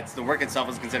Metalheads, the work itself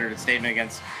was considered a statement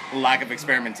against the lack of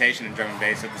experimentation in drum and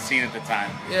bass at the scene at the time.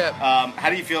 Yeah. How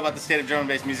do you feel about the state of drum and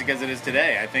bass music as it is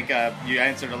today? I think you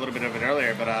answered a little bit of it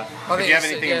earlier, but if you have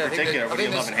anything in particular, what do you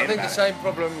love and hate about it? I think the same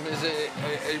problem is,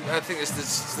 I think it's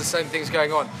the same things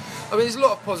going on. I mean, there's a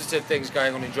lot of positive things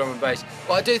going on in drum and bass,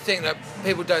 but I do think that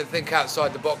people don't think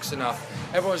outside the box enough.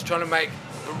 Everyone's trying to make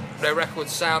their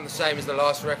records sound the same as the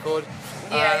last record.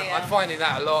 I'm finding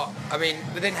that a lot. I mean,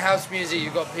 within house music,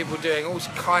 you've got people doing all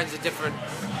kinds of different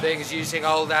things, using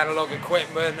old analog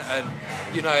equipment, and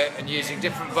using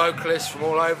different vocalists from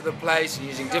all over the place, and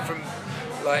using different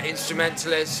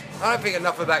instrumentalists. I don't think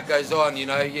enough of that goes on. You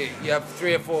know, you have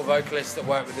 3 or 4 vocalists that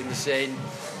work within the scene.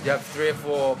 You have 3 or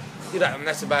 4. And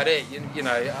that's about it. You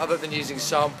know, other than using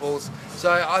samples. So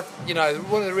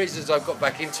one of the reasons I've got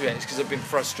back into it is because I've been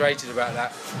frustrated about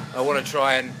that. I want to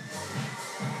try and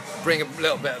bring a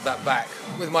little bit of that back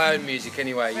with my own music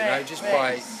anyway. Just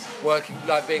by working,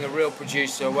 like being a real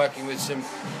producer, working with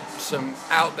some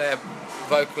out there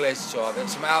vocalists or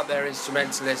some out there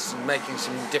instrumentalists and making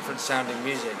some different sounding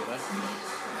music.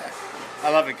 I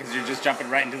love it because you're just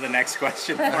jumping right into the next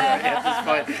question for me at this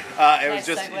point. It was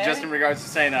just in regards to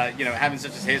saying, having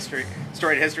such a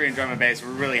storied history in drum and bass, we're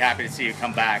really happy to see you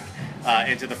come back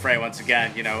into the fray once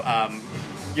again.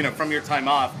 From your time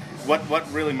off,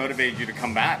 what really motivated you to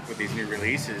come back with these new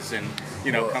releases and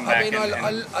come back?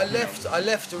 I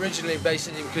left originally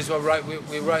basically because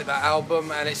we wrote that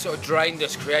album and it sort of drained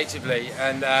us creatively,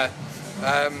 and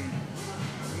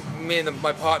me and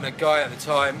my partner Guy at the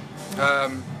time.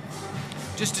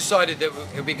 Just decided that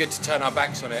it would be good to turn our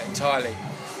backs on it entirely,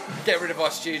 get rid of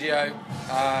our studio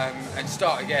and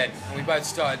start again. And we both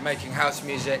started making house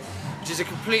music, which is a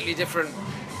completely different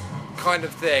kind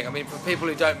of thing. I mean, for people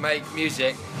who don't make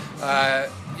music,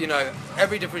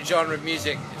 every different genre of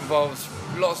music involves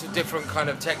lots of different kind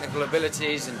of technical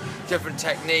abilities and different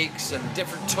techniques and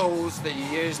different tools that you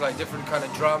use, like different kind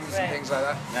of drums and things like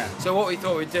that. Yeah. So what we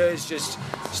thought we'd do is just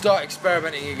start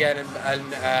experimenting again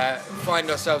and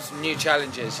find ourselves some new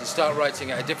challenges and start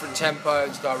writing at a different tempo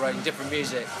and start writing different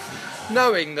music,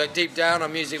 knowing that deep down our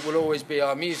music will always be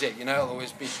our music, it'll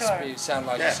always be sound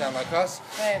like us.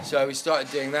 Right. So we started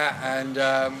doing that, and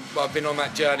I've been on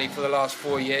that journey for the last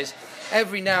 4 years.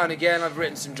 Every now and again I've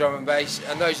written some drum and bass,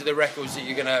 and those are the records that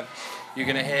you're gonna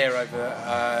hear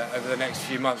over the next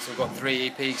few months. We've got 3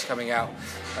 EPs coming out,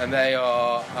 and they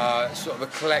are sort of a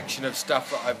collection of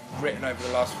stuff that I've written over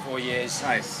the last 4 years.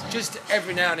 Nice. Just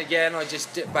every now and again I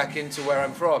just dip back into where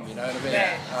I'm from, you know what I mean?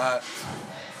 Yeah.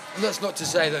 And that's not to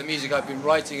say that the music I've been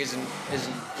writing isn't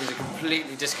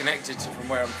completely disconnected from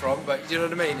where I'm from, but you know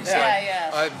what I mean? It's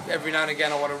every now and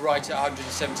again I want to write at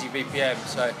 170 BPM,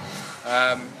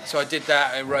 so I did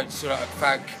that. I wrote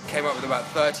came up with about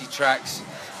 30 tracks.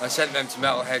 I sent them to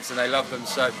Metalheads and they loved them,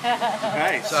 so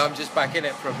nice. So I'm just back in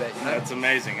it for a bit. That's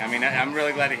amazing. I mean, I'm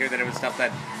really glad to hear that it was stuff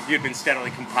that you'd been steadily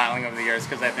compiling over the years,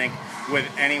 because I think with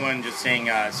anyone just seeing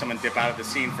someone dip out of the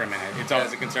scene for a minute, it's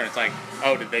always a concern. It's like,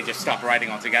 oh, did they just stop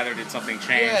writing altogether? Did something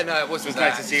change? Yeah, no, it wasn't. It was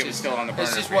nice to see it was still on the burner.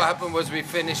 It's just what happened was we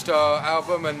finished our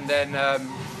album and then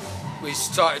we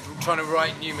started trying to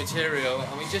write new material,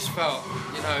 and we just felt,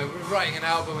 writing an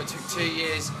album, it took 2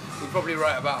 years. We probably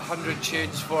wrote about 100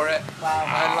 tunes for it.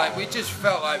 Wow. And we just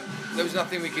felt like there was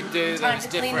nothing we could do that was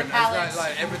different. It was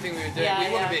like everything we were doing,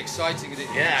 we want to be exciting in the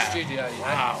studio.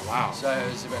 Wow. So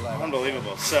it was a bit like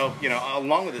unbelievable. So,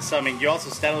 along with this, you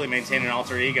also steadily maintain an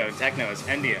alter ego in techno as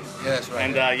Endian. Yeah, that's right.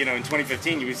 And, in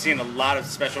 2015, you've seen a lot of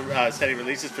special, steady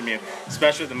releases from you,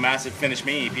 especially the massive Finish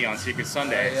Me EP on Secret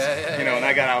Sundays. And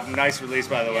I got a nice release,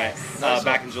 by the way,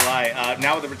 back in July.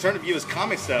 Now, with the return of you as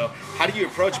Comix, though, how do you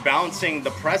approach balancing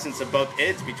the presence of both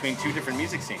ids between two different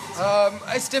music scenes?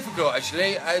 It's difficult,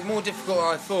 actually. More difficult than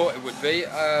I thought it would be.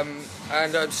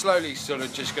 And I'm slowly sort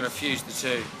of just going to fuse the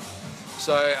two.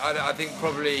 So I think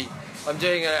probably I'm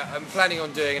planning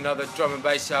on doing another drum and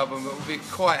bass album that will be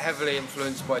quite heavily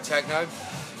influenced by techno.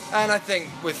 And I think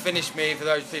with Finish Me, for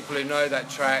those people who know that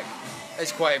track,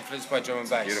 it's quite influenced by drum and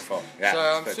bass. Beautiful. Yeah, so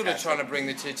I'm sort of trying to bring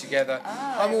the two together.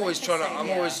 I'm always trying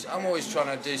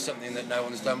to do something that no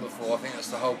one's done before. I think that's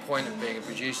the whole point of being a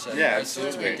producer. Yeah,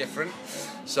 absolutely. To be different.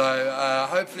 So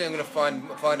hopefully I'm going to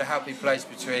find a happy place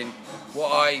between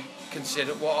what I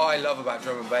love about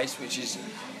drum and bass, which is,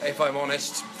 if I'm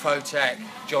honest, Protech,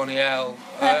 Johnny L,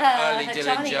 early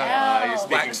Dillinger, you're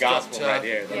speaking gospel right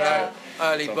here.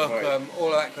 Early Bookham,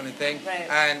 all of that kind of thing,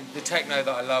 and the techno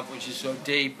that I love, which is sort of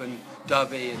deep and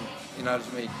dubby, and you know what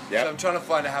I mean. Yep. So I'm trying to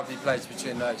find a happy place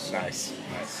between those. Nice.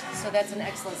 So that's an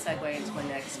excellent segue into my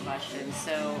next question.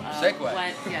 So segue.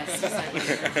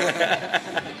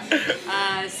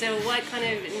 So what kind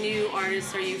of new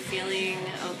artists are you feeling,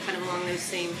 kind of along those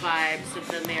same vibes of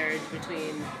the marriage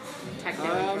between techno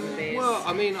and drum and bass? Well,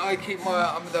 I mean, I keep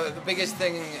the biggest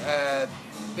thing,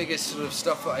 biggest sort of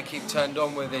stuff that I keep turned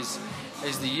on with is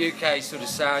the UK sort of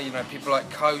sound. People like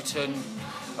Coton,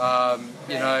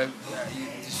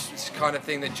 this kind of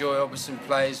thing that Joy Orbison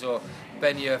plays, or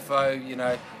Ben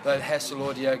UFO. The Hessel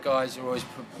Audio guys are always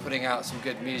putting out some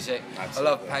good music. Absolutely.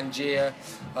 I love Pangea.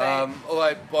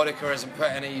 Although Bodica hasn't put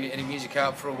any music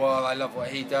out for a while, I love what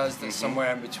he does. That's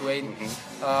somewhere in between.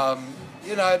 I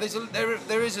think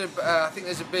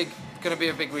there's going to be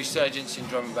a big resurgence in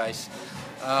drum and bass.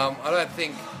 I don't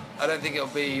think it'll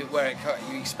be where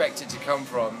you expect it to come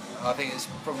from. I think it's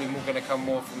probably going to come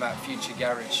more from that future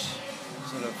garage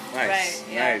sort of. Nice, Right,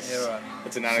 yeah. nice. Yeah, right.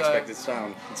 That's an unexpected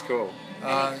sound. It's cool.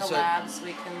 Any so- collabs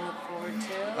we can look forward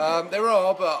to? There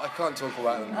are, but I can't talk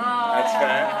about them. That's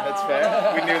fair. That's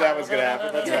fair. We knew that was gonna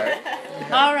happen. That's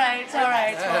all right. All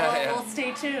right. Well, Yeah. we'll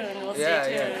stay tuned. We'll stay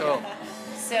Yeah, tuned. cool.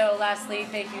 So, lastly,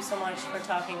 thank you so much for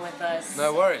talking with us.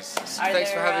 No worries. Are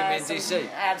Thanks for there, having me in some- DC.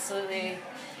 Absolutely.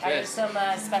 Are there Cheers. some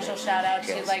special shout outs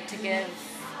you'd Cheers. like to give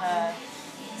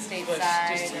stateside?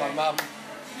 Just to my mum.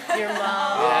 Your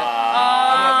mom.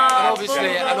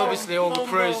 And obviously all the Boom,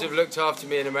 crews boom. have looked after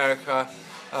me in America,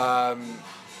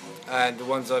 and the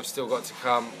ones I've still got to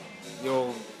come. You're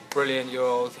all brilliant. You're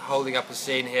all holding up a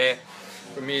scene here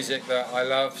for music that I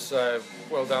love. So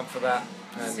well done for that.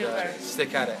 And Super.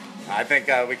 stick at it. I think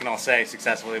we can all say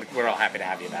successfully, we're all happy to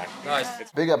have you back. Nice.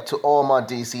 Big up to all my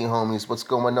DC homies. What's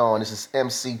going on? This is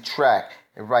MC Track,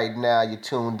 and right now you're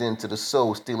tuned into the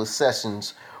Soul Stealer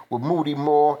Sessions with Moody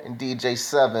Moore and DJ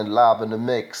 7 live in the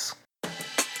mix.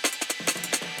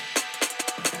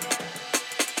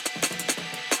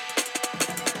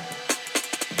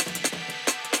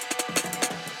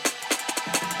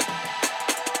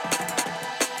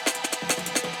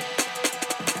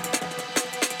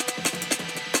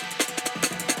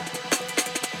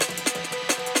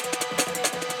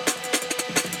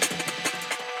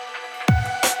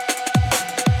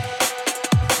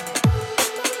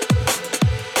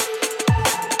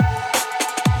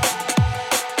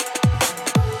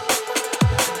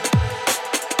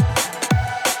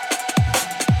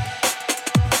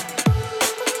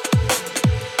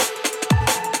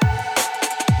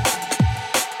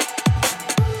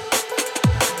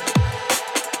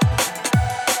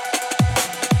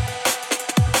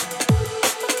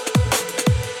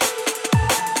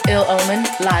 Ill Omen,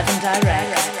 live and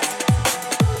direct.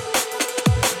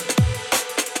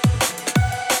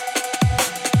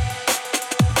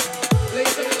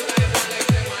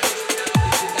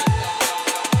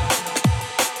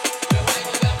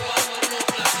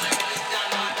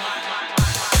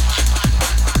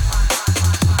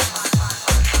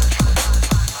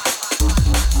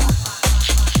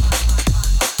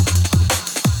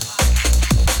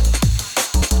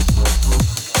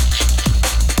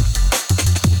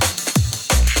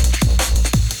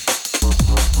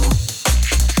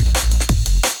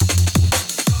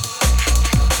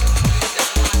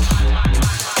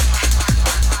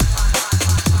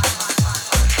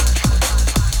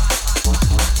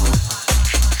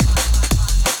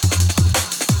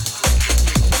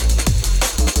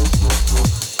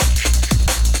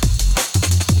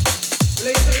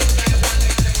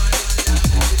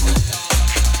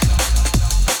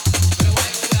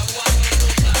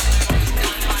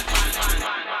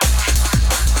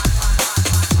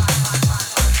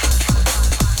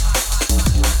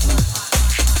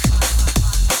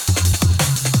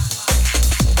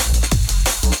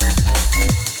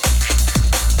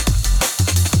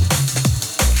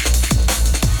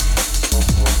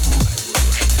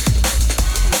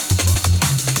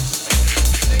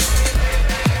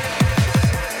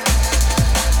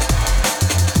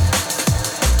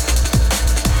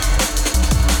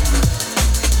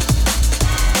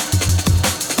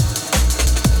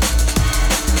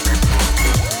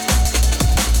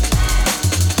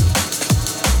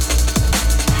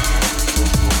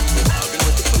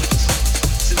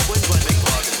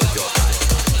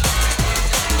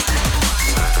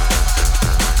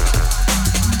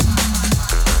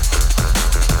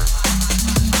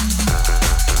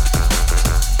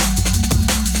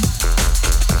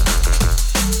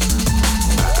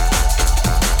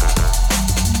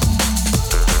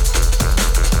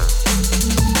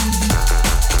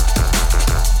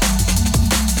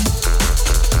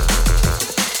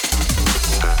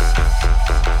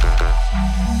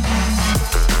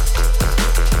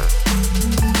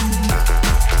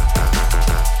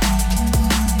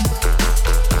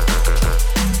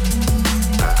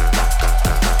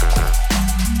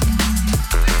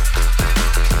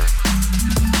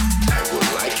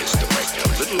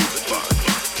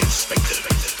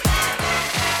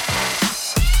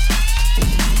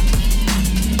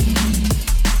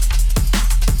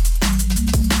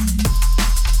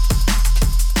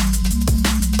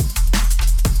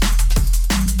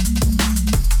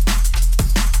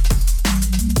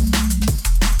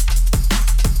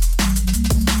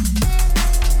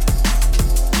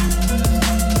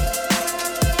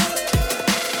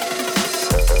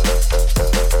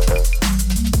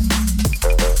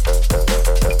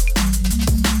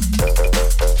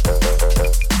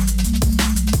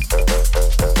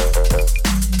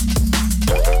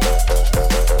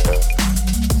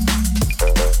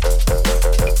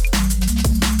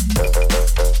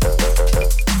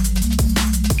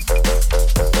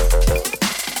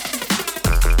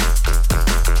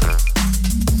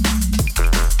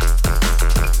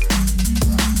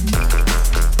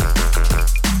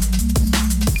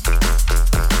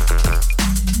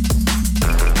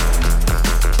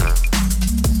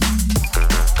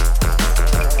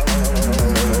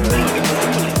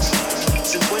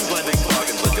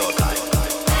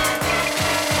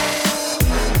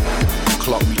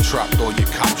 trapped or you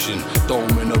caption.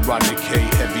 Dome and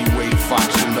eradicate heavyweight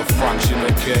faction. The fraction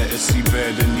of courtesy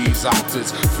better than these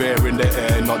actors. Fair in the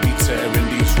air, not deterring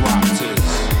these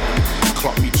raptors.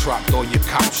 Clock me trapped or you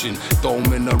caption.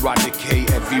 Dome and eradicate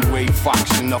heavyweight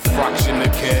faction. A fraction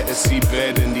of courtesy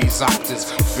better than these actors.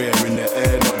 Fair in the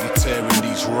air, not deterring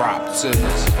these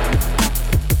raptors.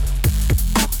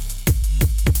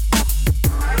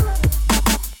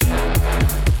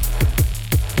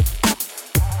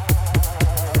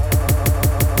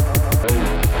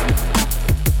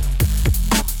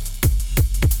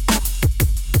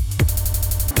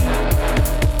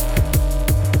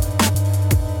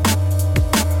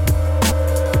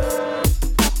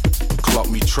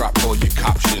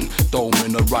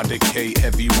 Eradicate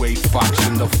heavyweight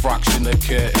faction, the fraction of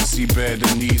courtesy better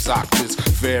than these actors.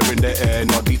 Fair in the air,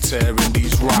 not deterring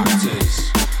these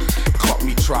raptors. Clock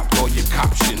me trapped or you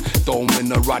caption. Dome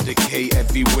and eradicate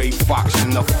heavyweight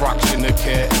faction, a fraction of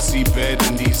courtesy better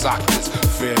than these actors.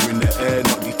 Fair in the air,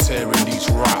 not deterring these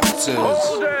raptors.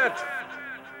 Hold it!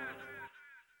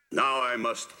 Now I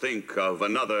must think of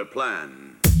another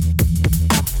plan.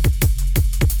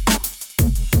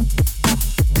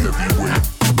 Heavyweight.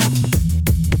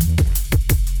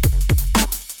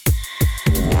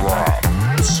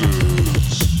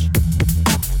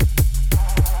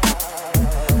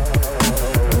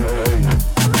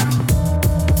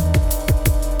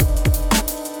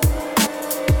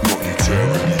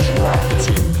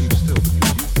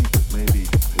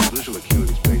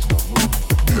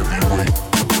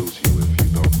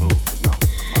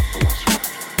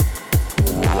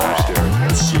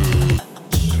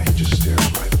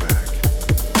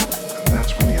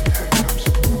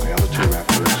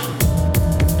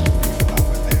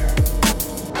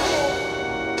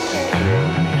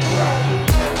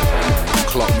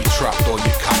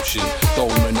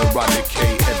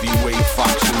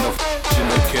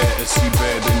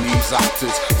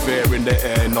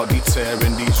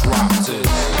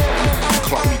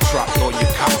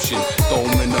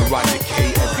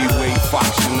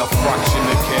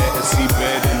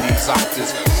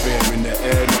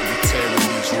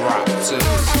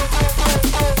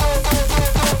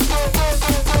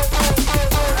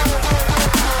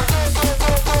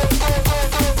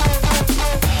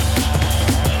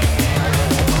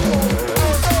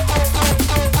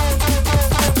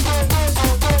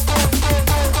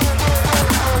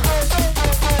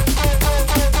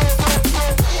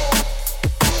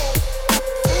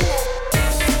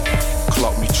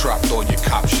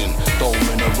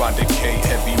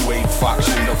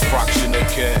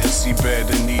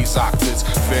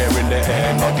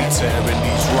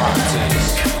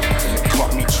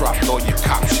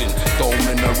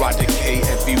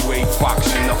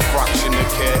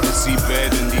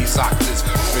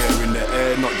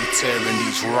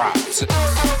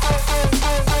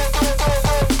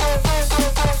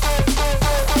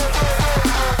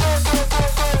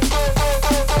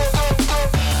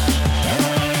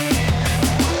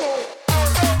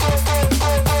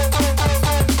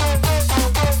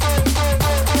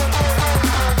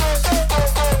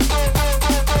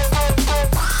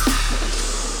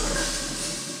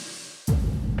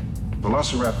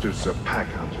 Velociraptor's a pack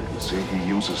hunter. You see, he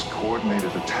uses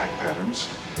coordinated attack patterns,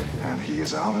 and he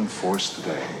is out in force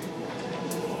today.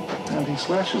 And he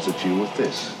slashes at you with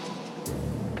this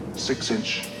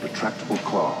 6-inch retractable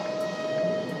claw.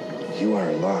 You are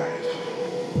alive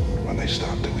when they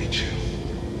start to eat you.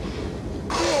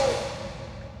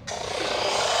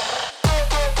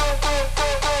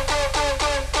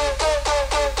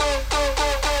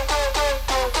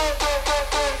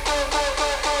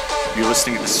 You're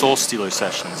listening to the Soul Stealer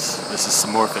Sessions. This is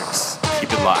Samorphix.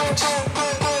 Keep it locked.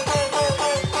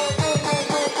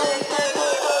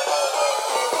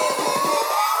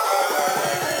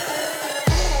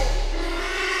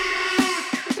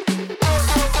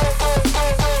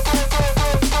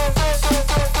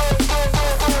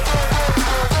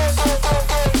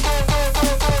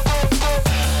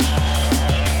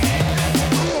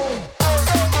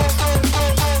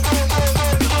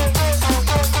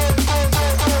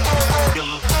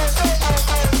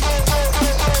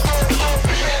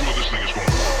 This is where this thing is going.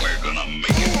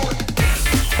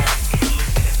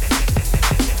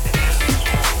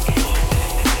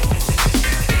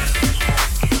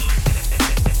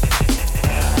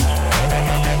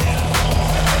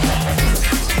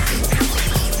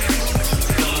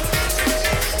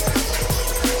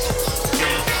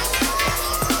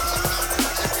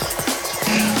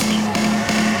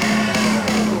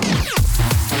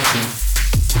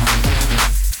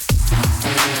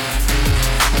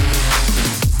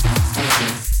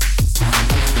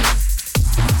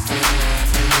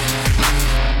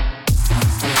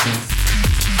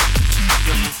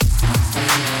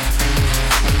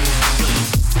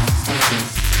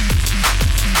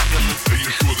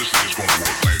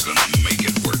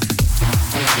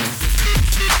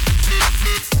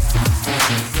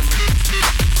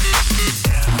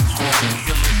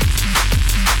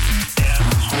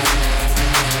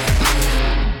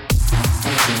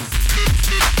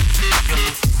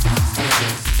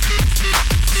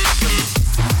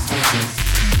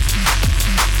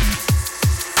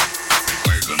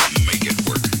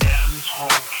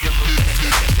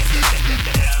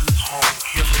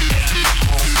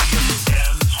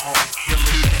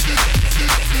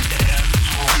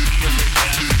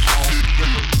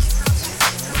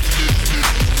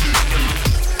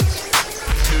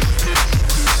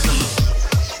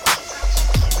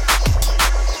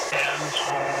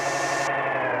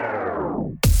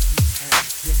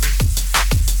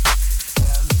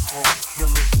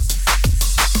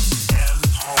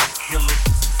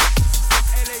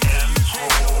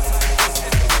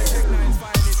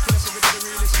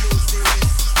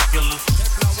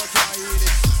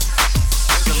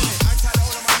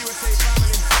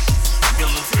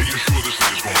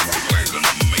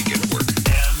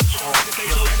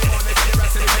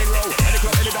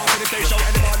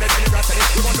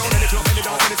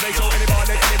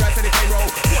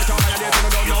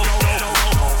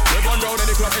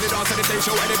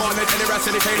 stage show, any ball, any rest,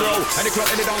 any cane roll. Any club,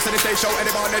 any dance, any stage show,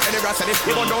 any ball, any rest, any.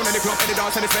 We run down any club, any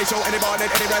dance, any stage show, any ball, any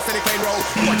rest, any cane roll.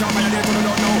 Watch out, man, I don't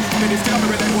know. I mean, it's killer,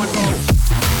 let one go.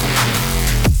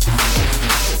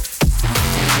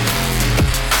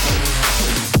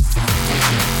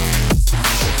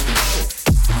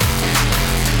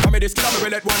 This killer, we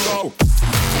let one go.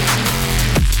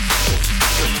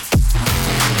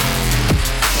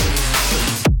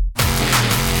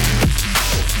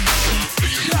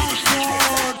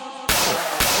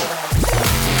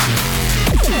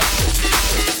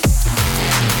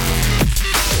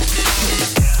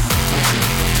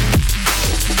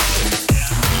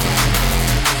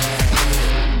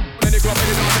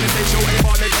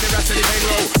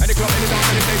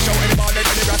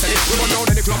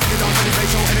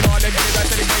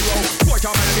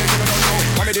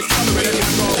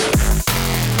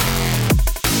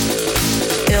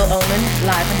 Ill Omen,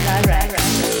 live and direct.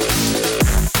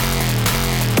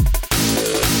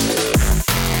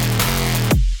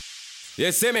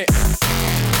 You see me?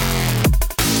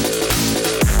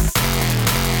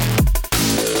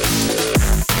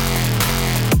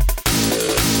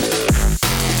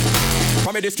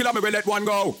 For me, this killer, me will let one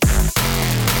go.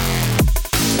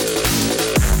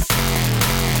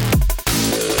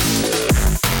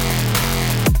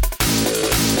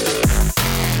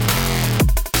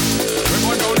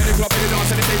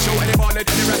 Show any ball, any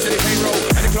rest, any cane roll.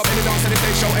 Any club, any dance, any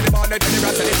stage show, any ball, any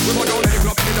rest, any. We won't know any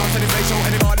club, any dance, any stage show,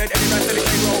 any ball, any rest, any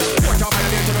cane roll. Watch out, man,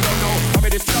 I don't know. I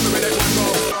mean, this club, we let one go.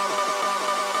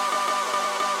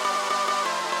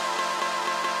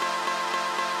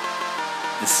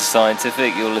 This is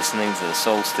Scientific. You're listening to the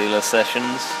Soul Stealer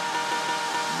Sessions.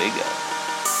 Big up.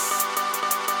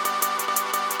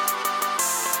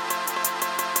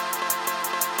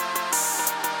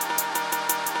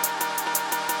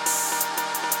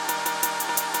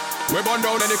 We burn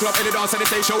down any club, any dance, any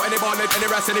stage show, any ball, any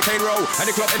rest, any cane roll.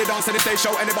 Any club, any dance, any stage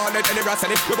show, any ball, any rest,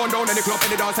 any. We burn down any club,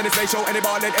 any dance, any stage show, any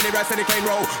ball, any rest, any cane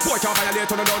roll. Watch out, violate,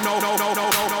 no.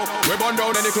 We burn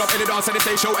down any club, any dance, any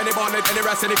stage show, any ball, any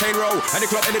rest, any cane roll.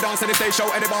 Any club, any dance, any stage show,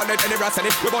 any ball, any rest,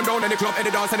 any. We burn down any club, any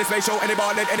dance, any stage show, any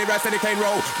ball, any rest, any cane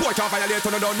roll. Watch out, violate,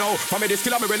 no. For me, this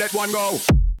killer, me will let one go.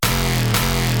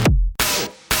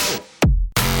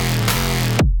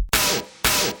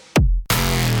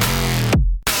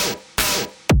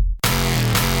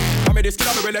 This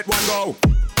killer, we will let one go.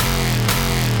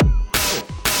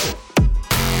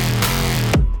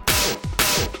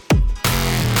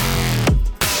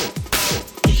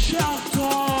 Shout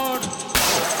out.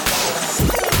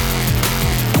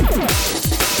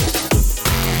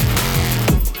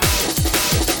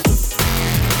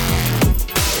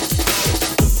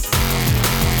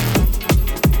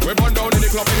 We burn down any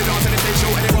club, any dance, any stage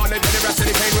show, any ball, any rest,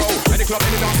 any cane roll. Any club,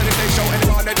 any dance, any stage show, any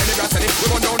ball, any rest, any. We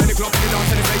burn down any club, any dance,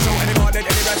 any stage show, any ball, any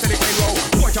rest, any cane roll.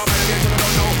 Watch out, man, I don't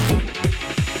know.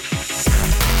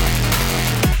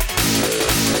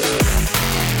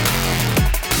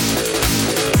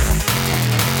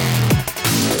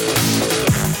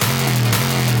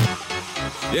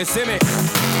 You see me?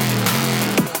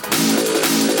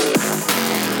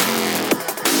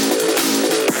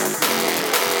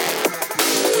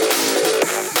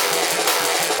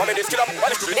 I mean, this kid up,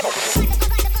 what is the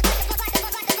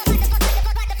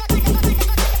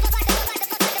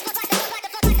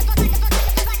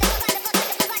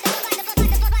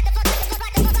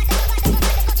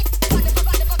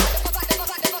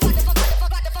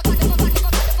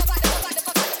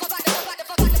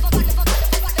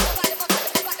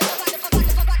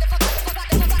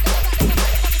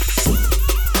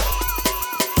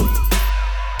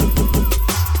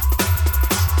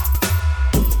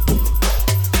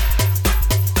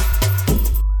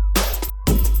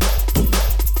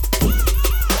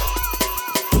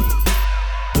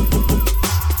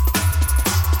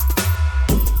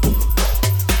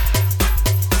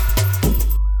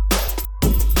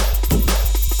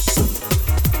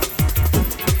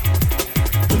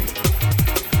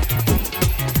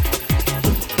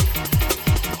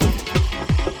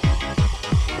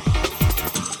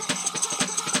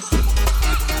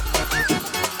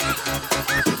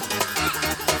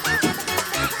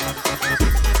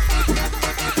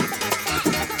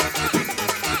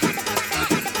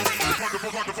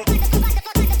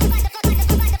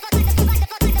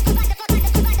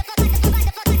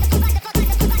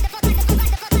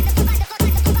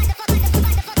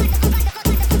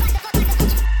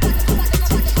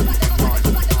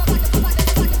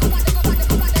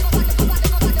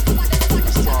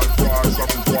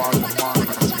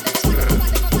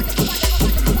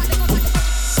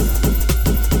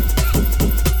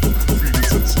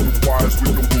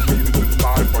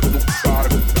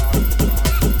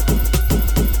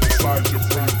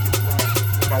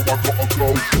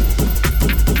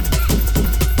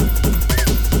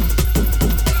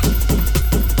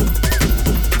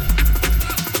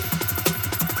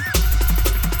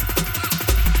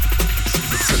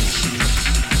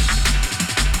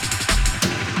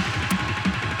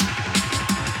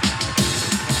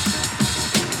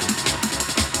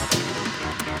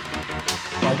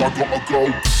Now I gotta go.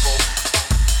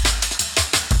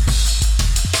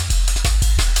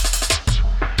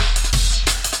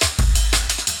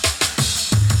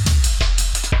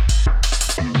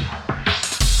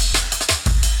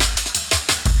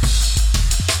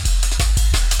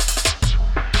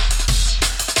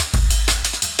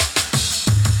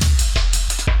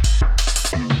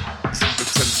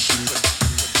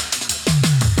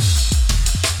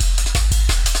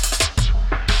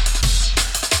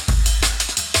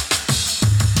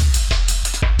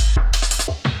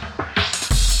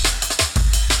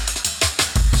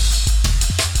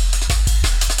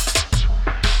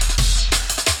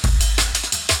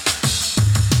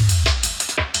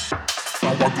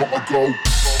 Go.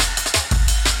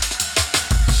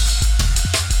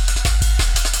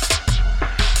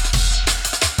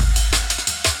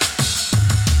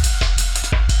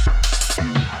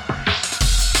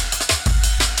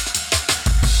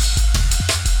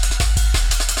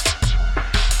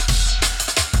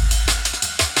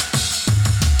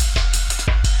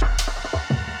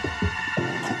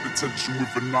 Cut the tension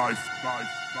with a knife.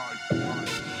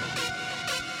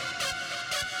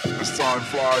 As time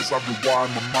flies, I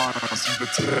rewind my mind, I see the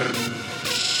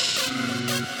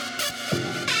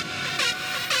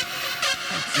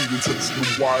feeling tension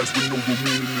wise with no real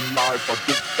meaning in life. I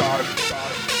don't dive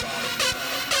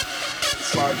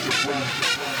inside your brain.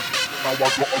 Now I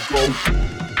gotta go.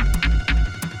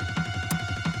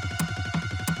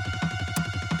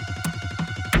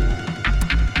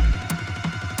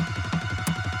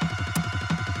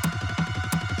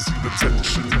 See the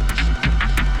tension.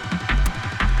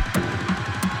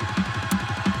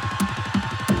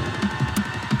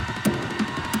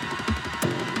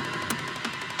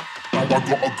 I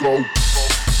gotta go.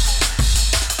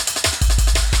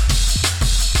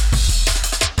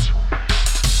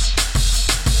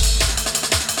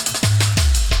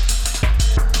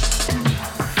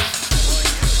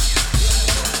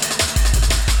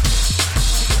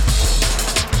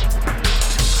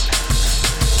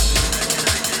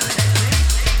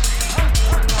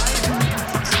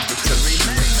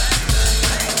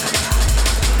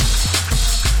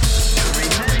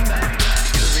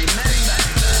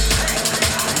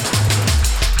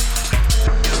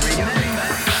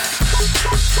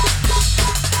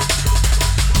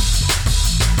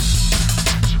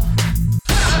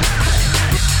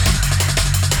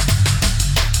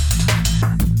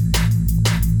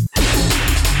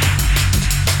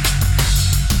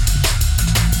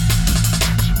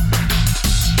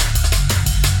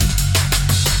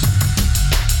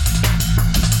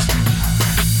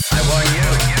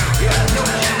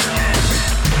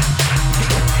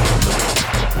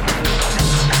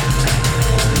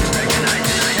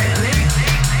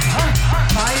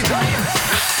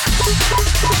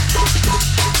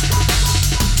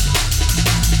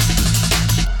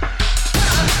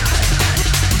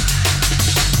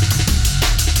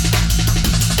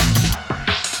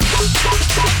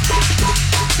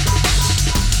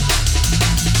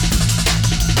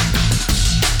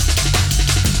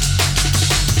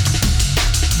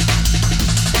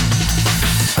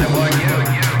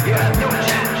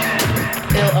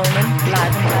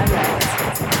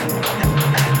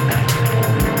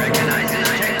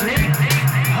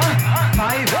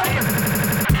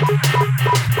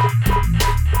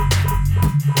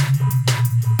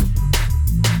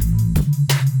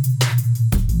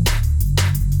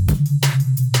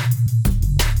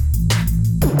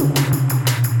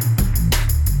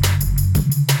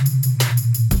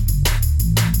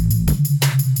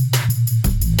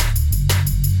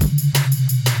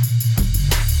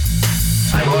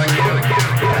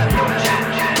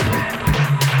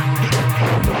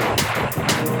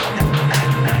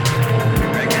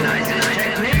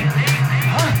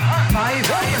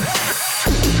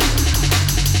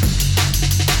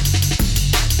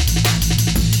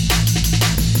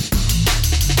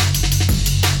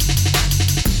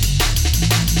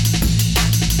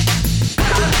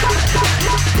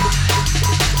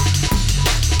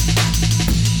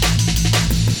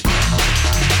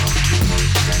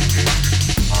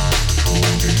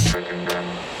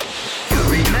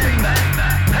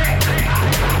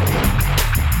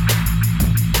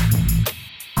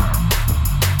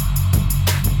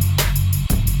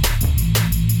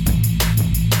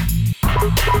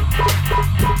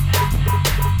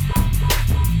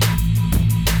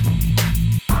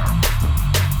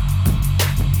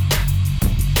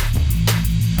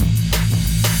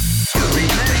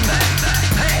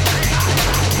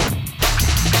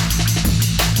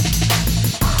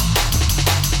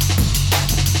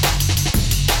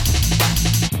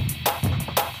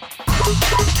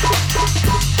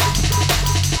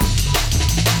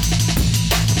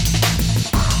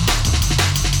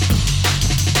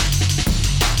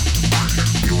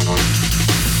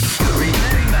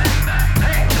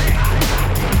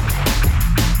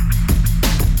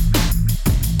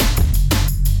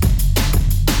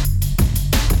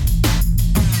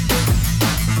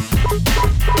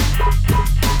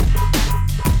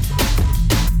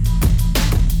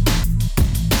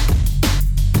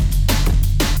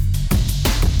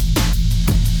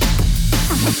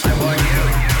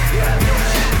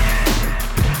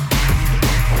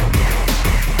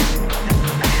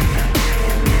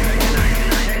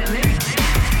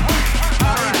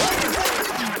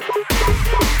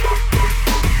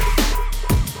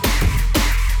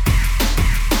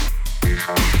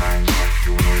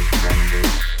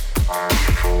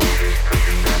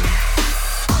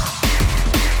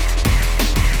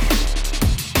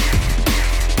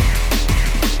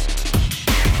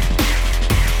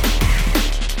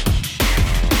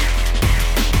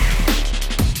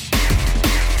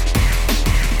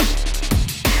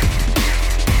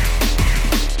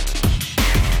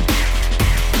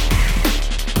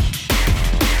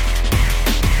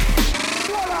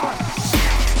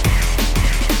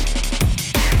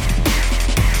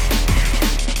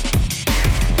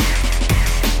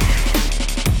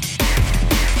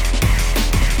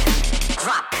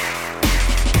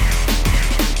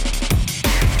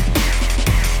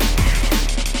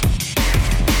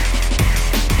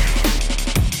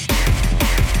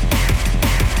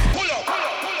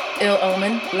 Ill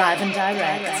Omen, live and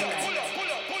direct.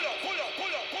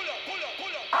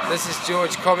 This is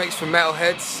George Comics from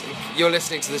Metalheads. You're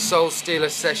listening to the Soul Stealer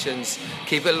Sessions.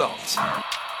 Keep it locked.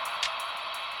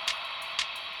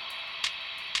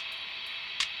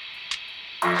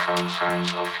 We found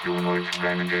signs of humanoid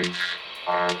renegades.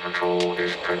 Our patrol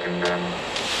is tracking them.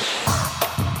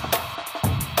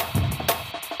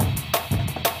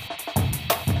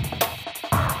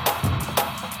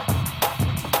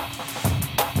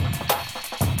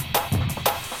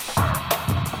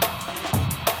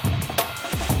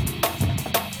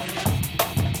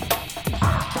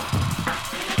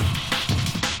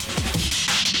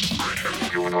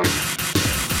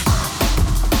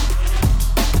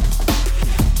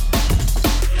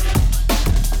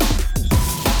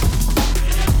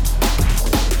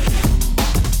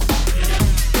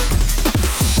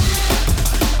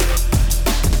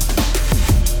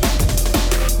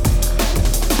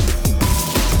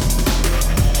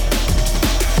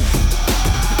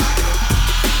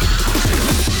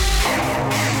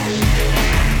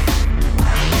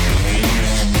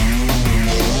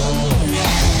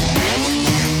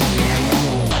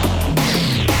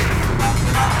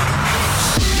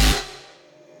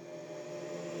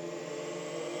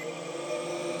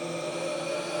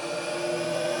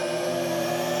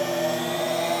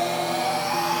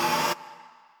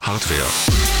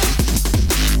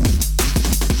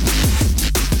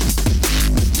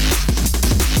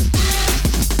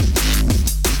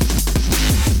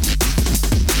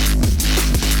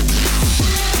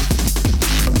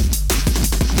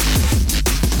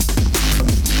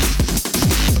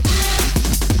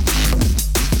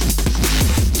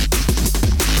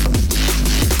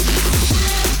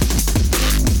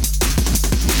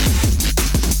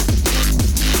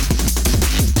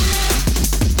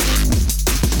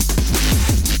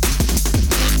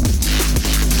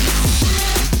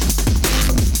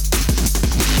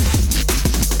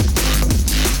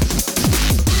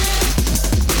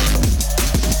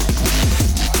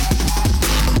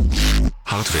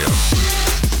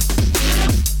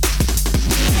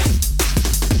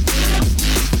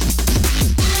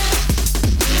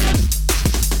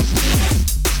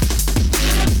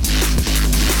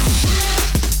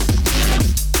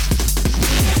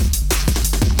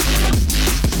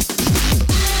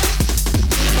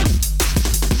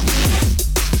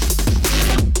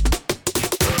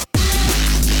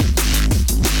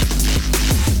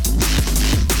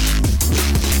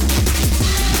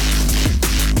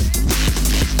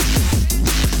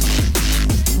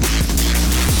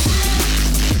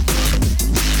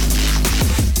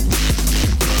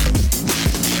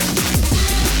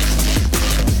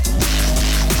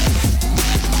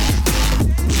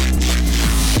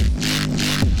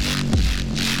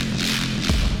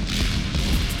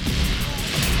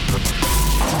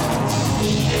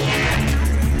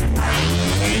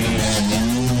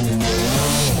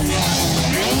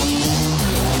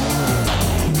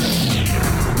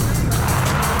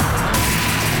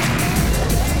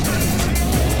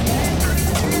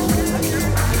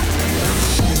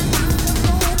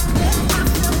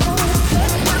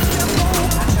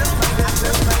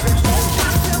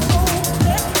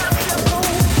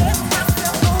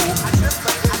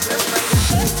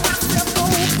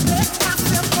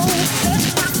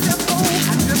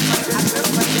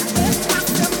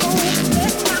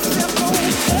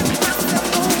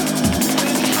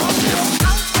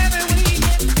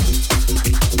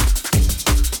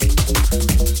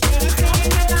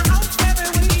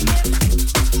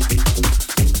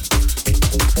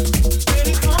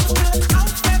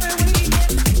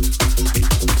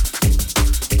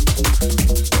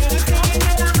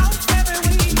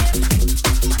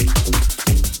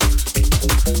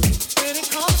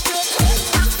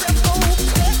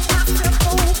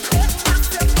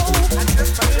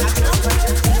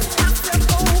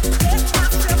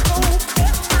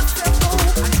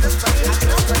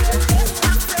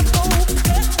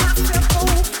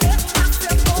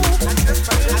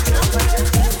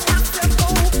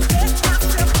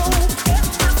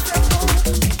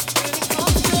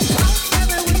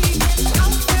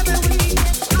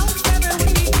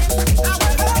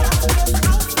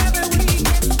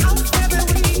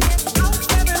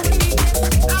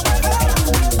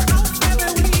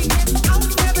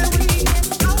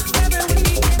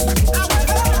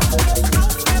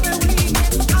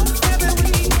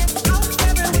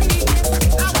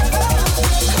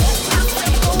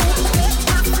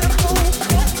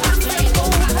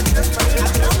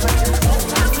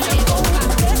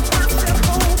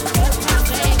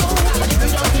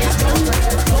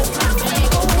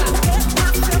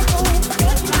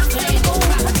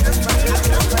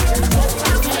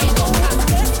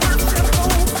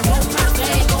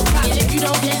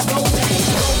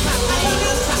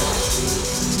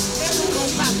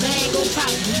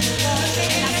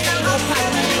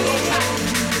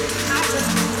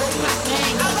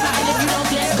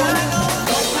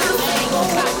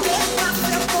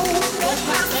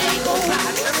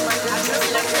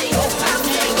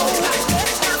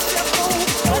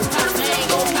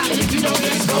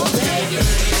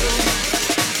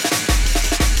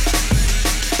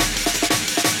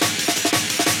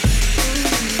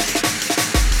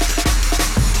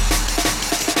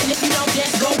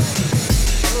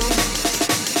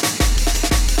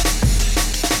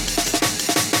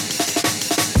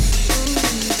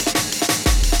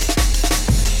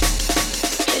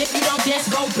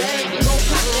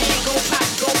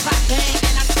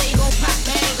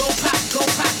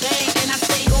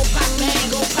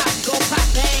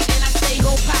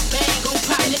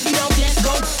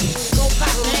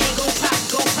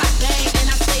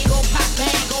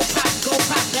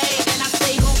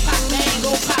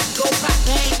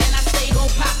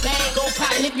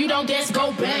 you don't dance,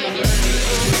 go bang.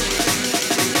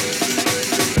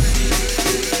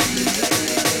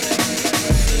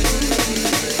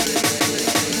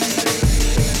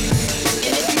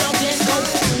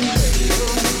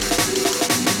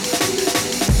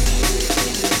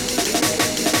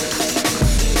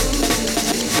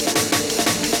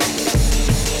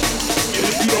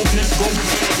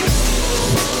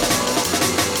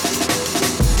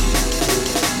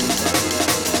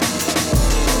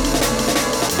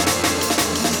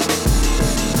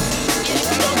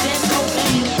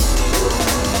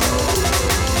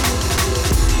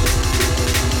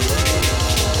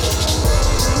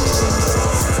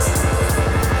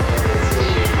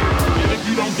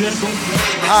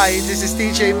 Hi, this is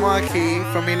DJ Marquis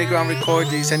from Underground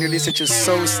Recordings, and you listen to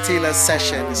Soul Stealer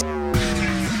Sessions.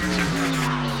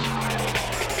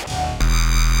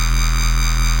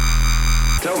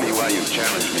 Tell me why you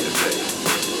challenged me to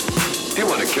this. Do you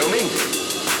want to kill me?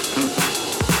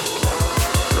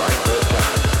 Right first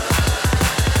time.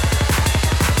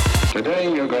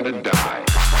 Today you're going to die.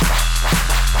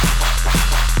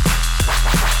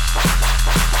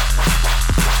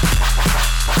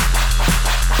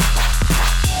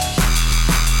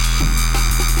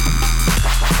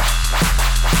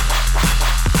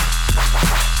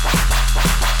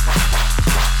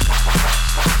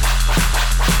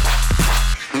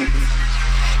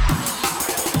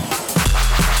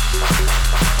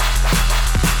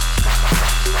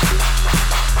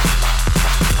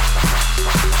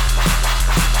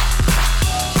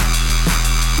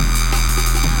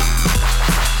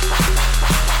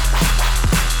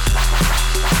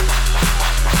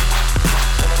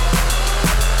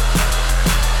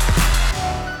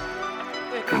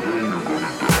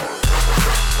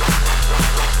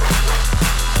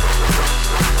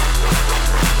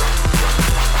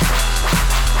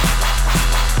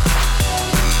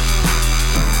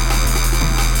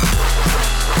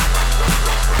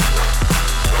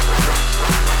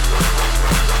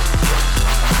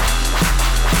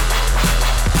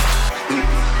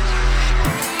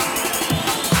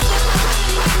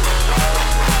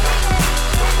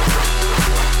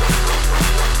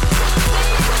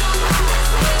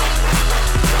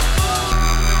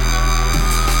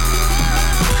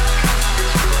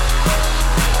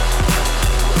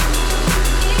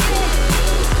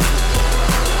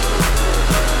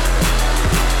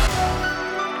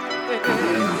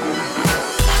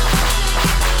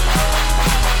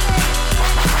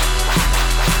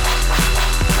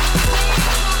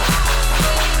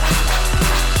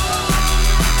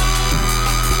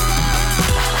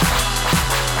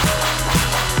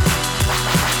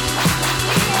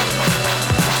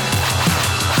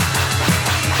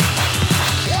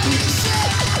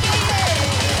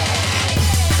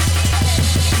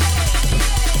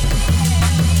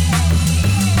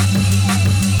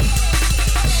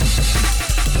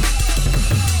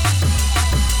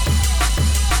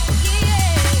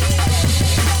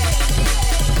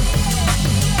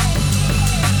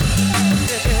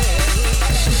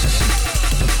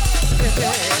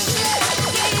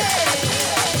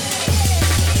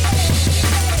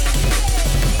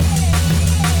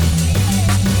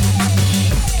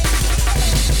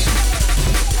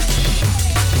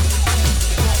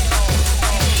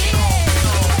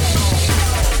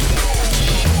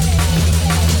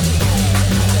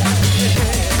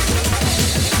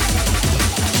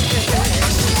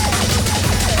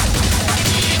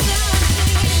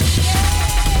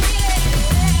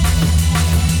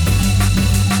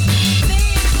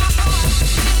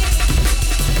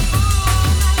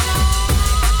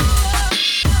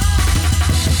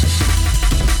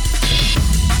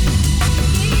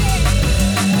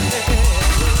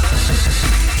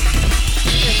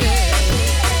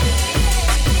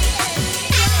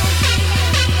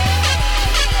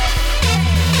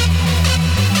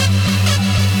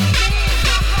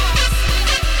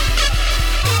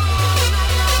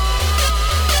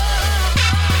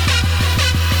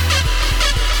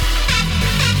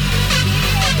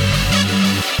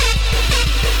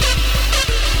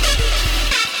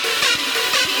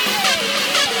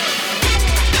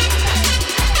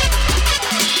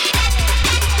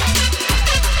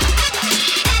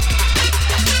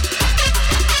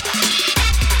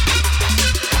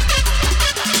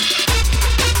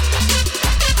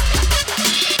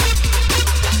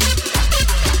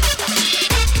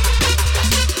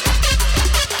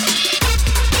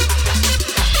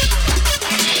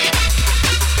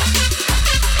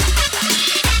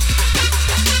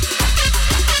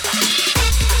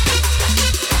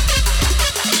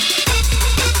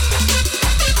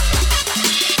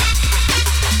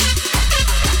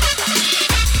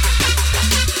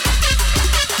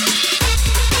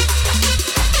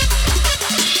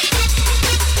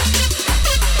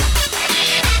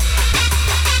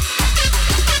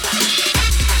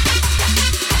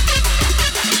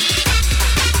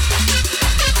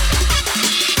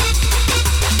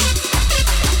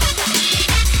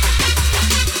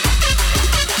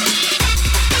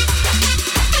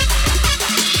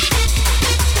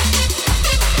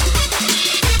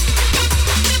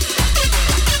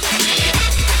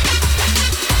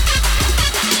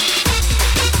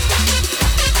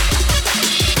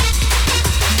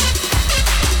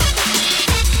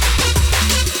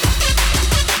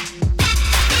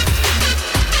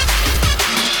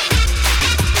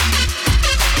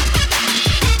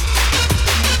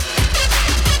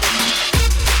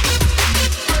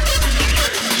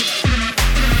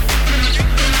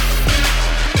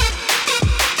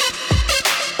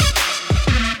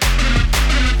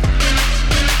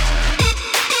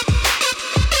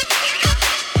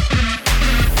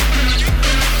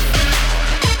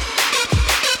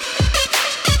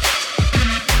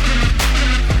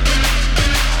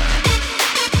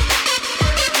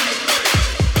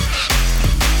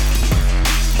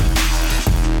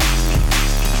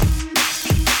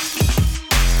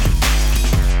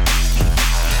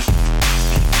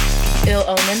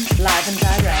 and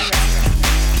direct.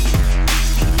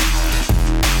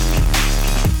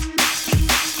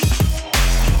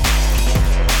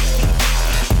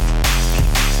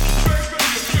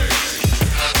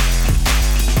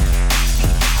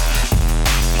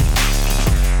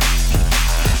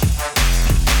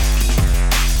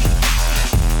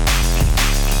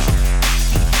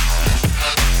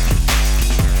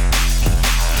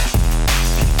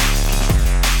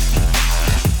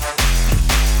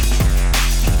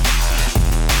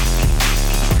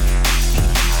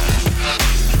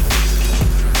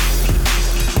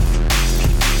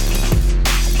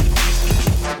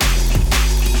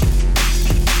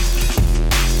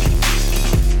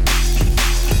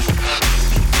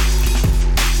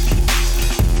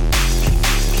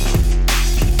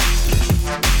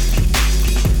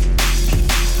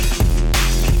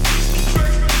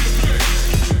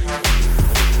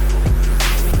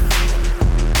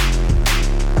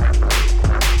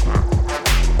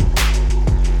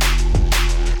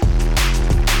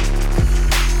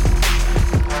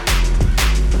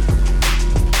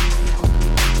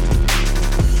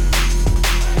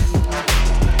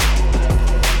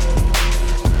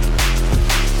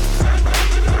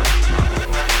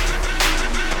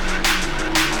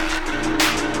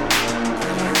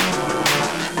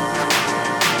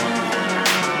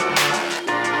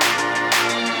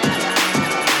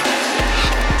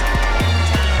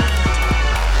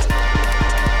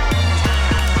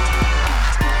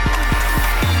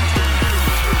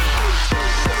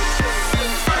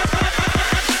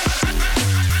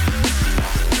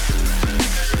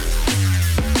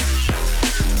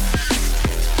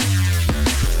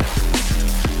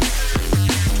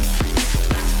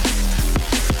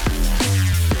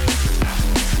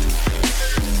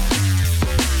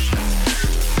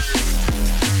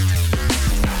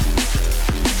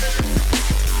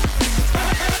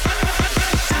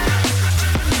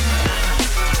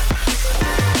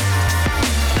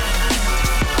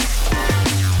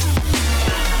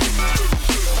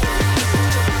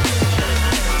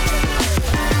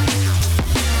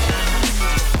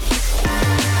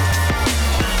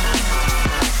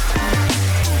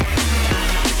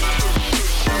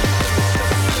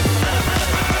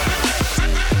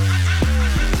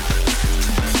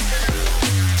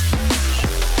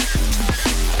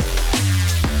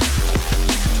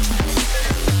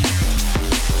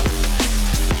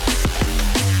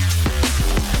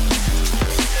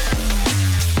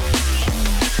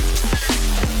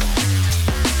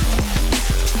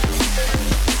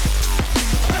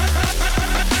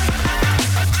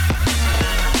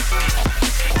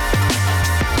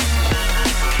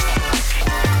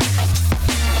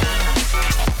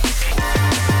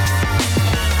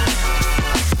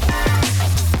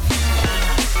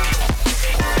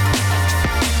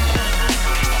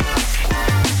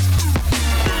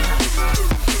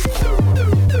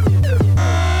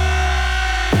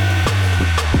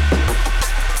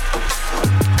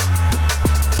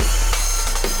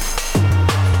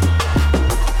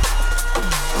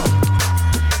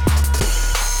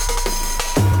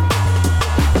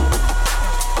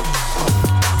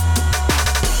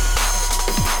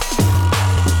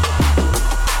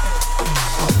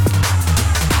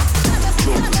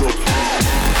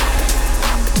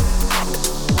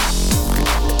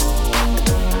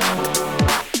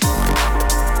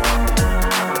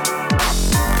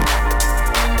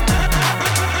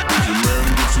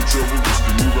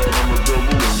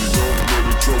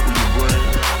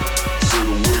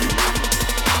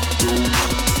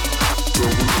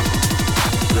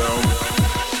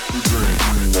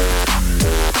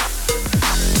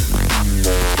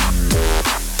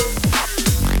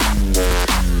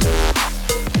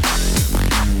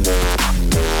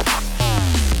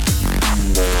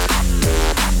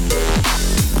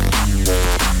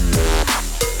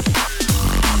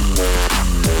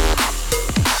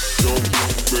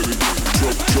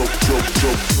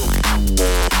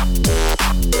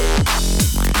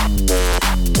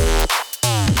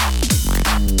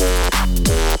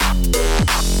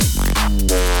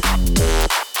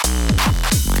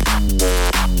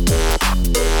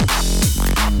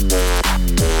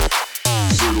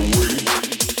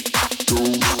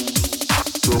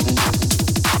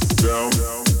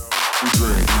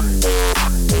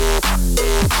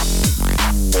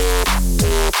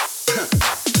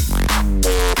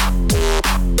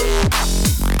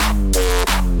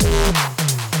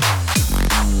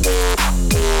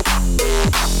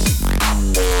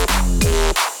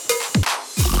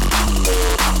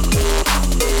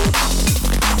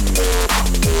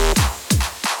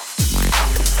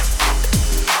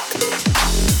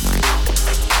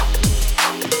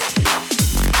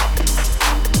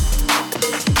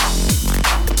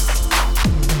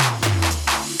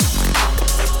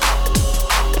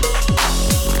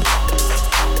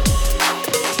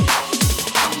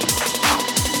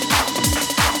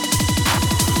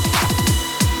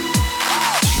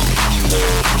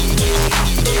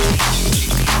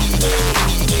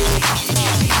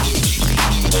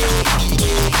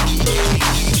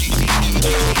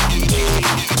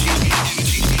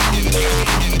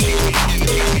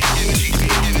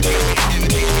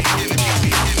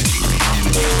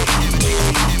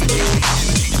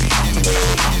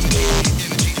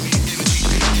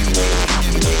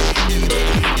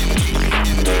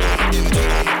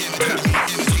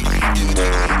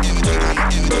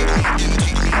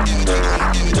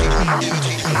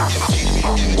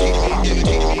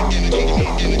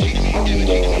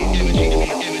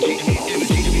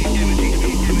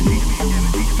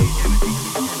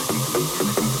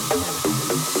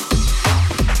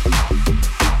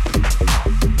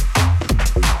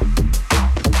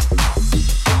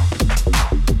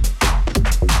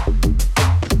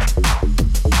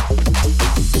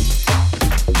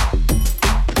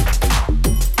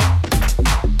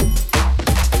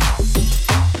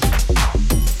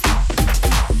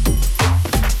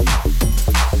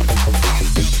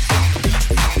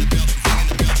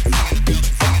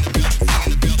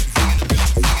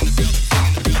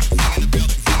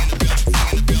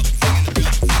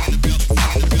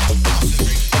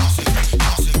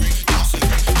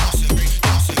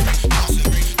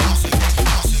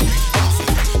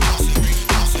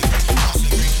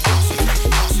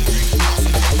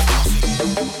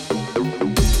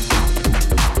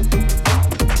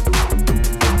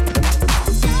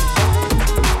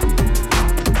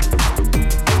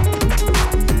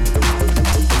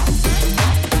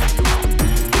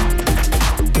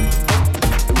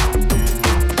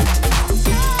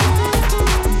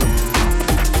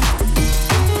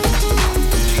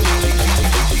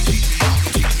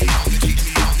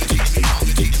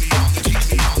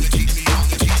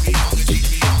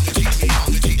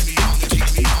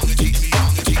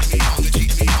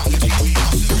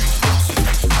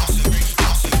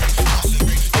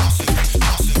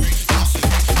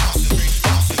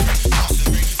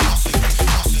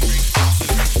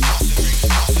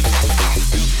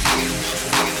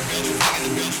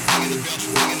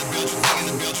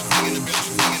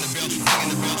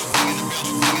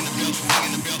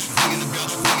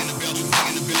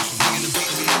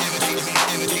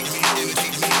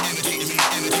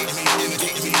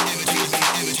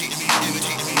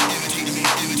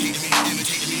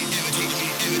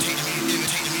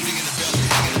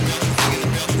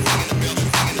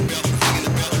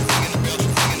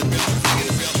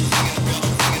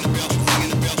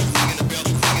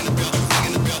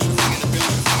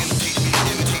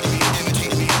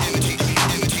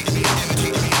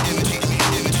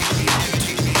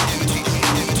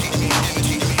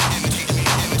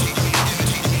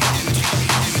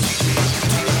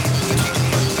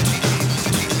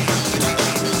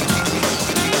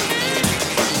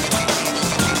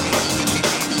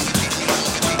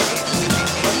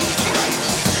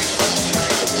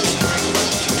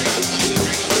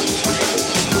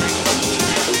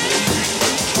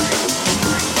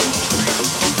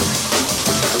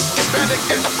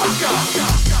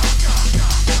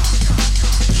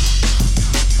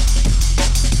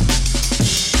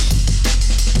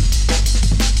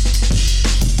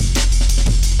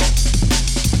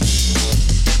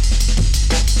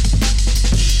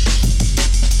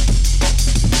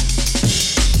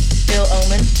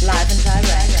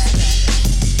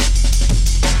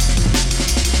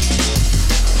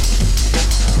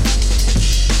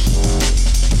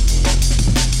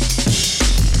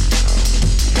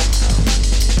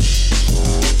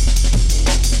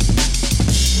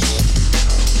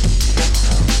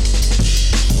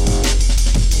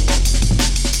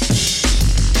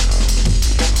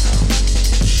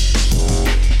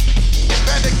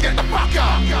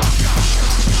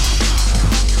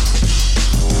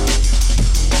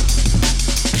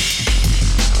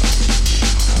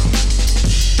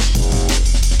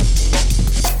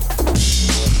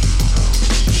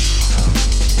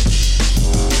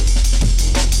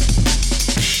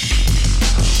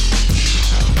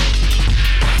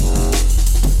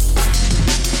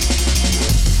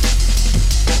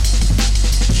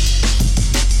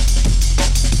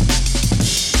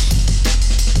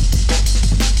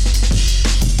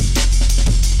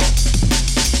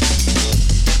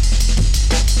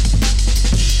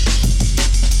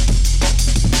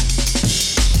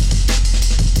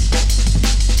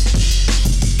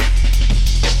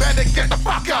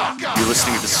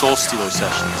 Soul Stealer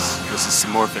Sessions. This is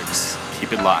Simorphix.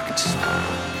 Keep it locked.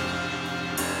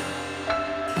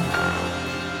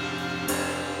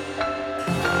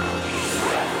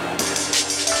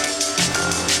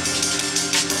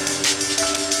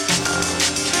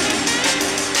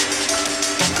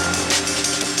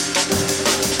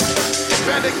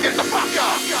 Get the fuck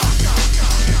up!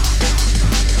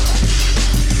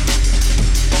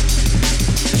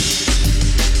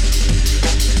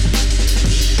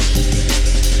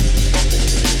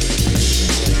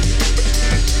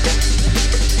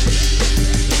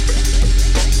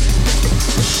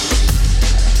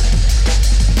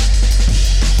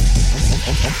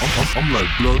 I'm like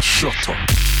blood shutter.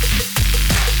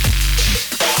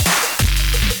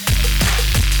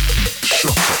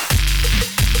 Shutter.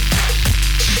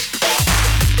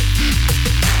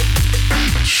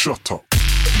 Shut up.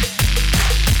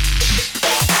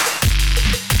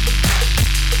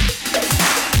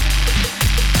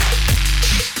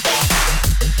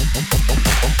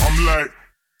 I'm like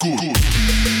good.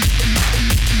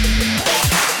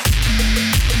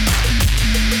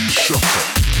 Shut up.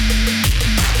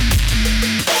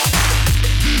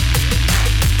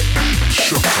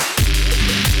 Shut up.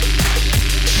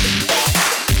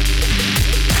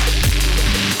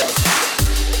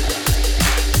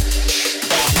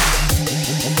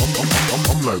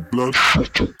 I'm like blood.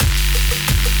 Shut up.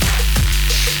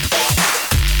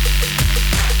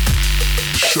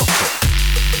 Shut up.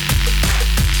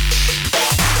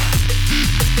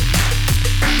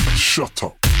 Shut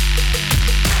up.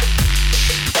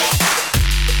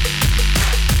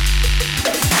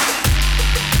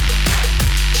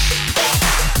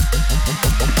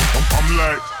 I'm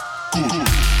like good.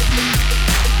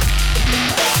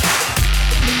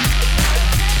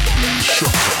 Shut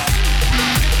up.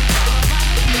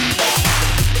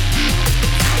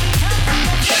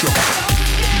 Shut up.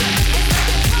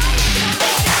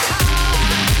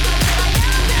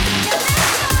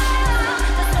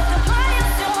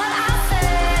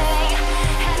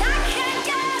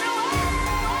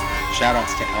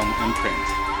 Shoutouts to Elm Imprint,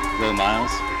 Will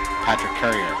Miles, Patrick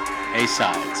Courier,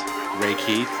 A-Sides, Ray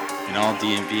Keith, and all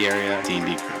DMV area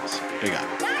D&D crews. Big up.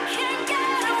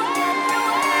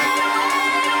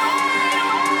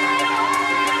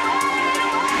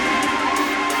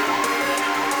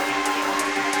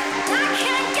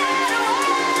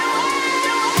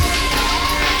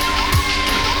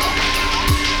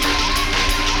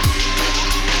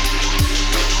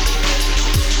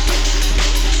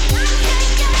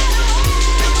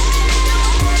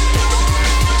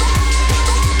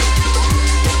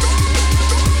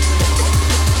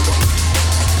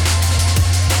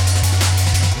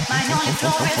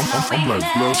 I'm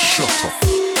like blood. Shut up.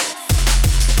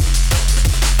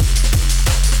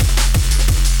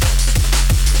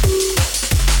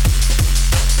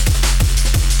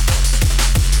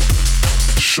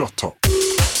 Shut up.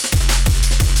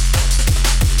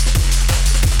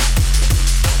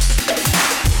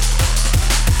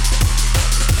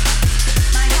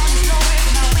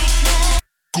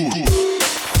 Good.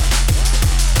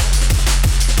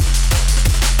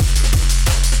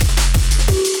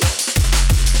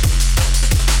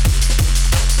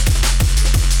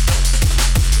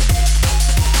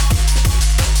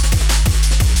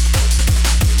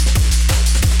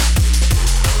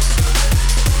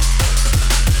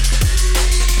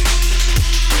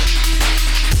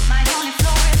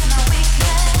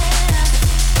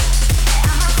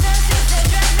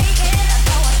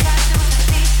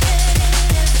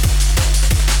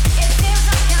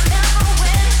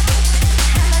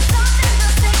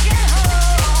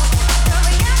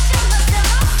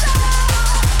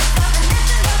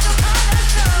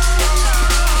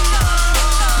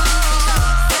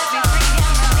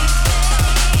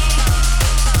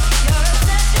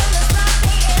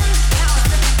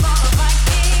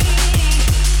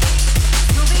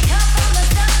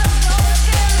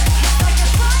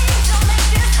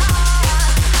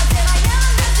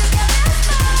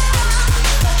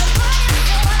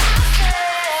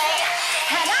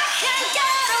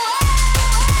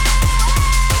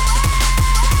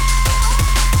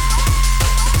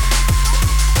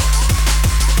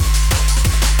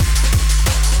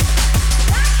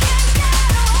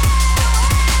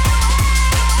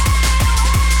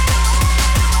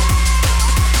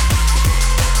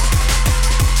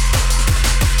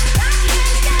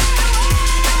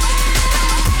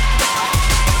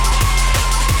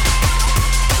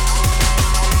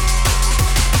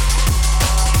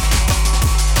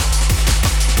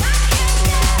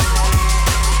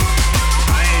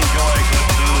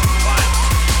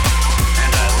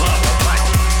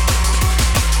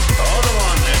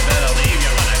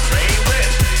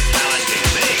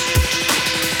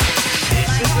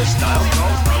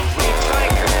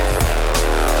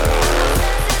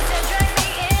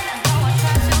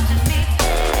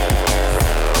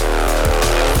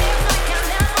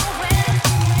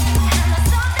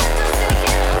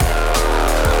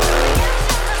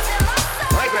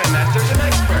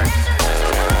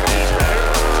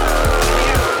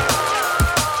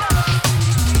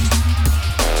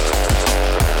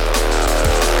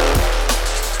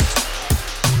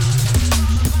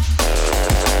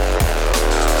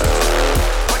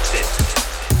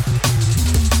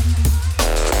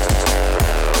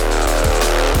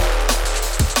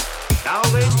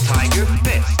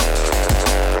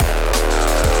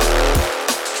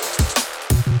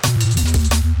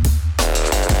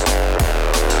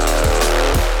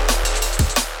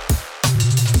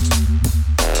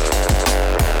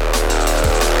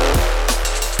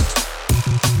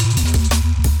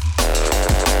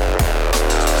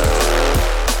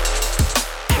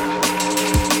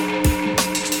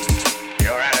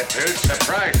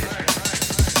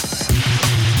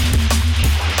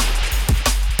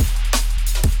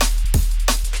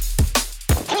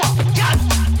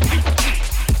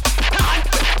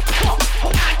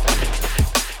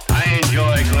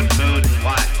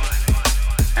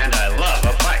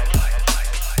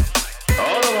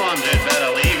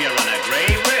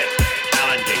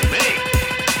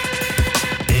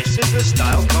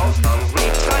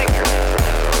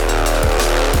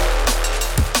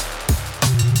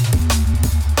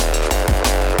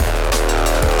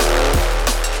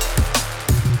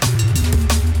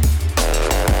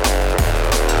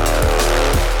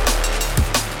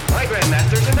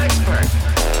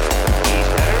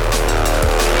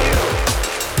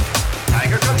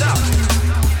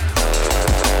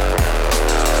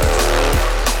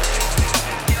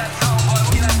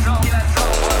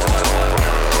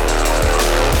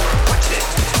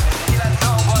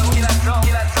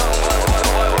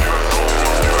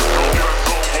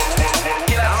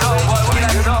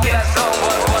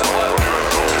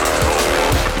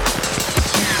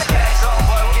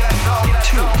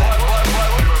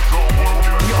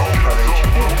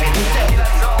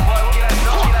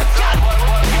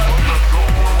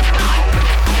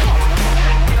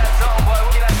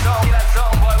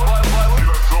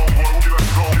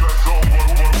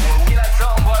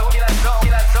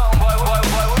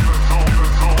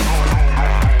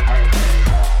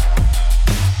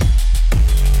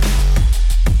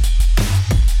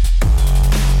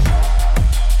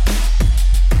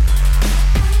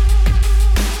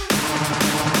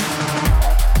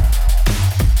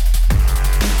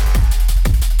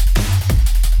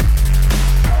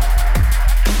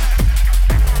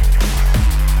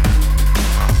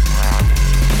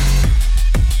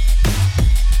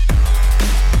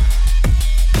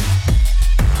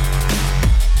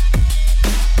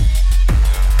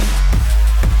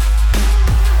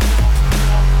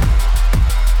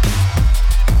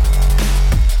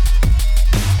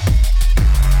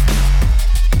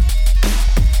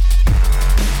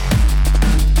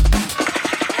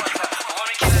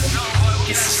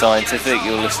 Scientific,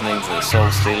 you're listening to the Soul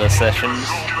Stealer Sessions.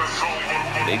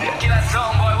 Big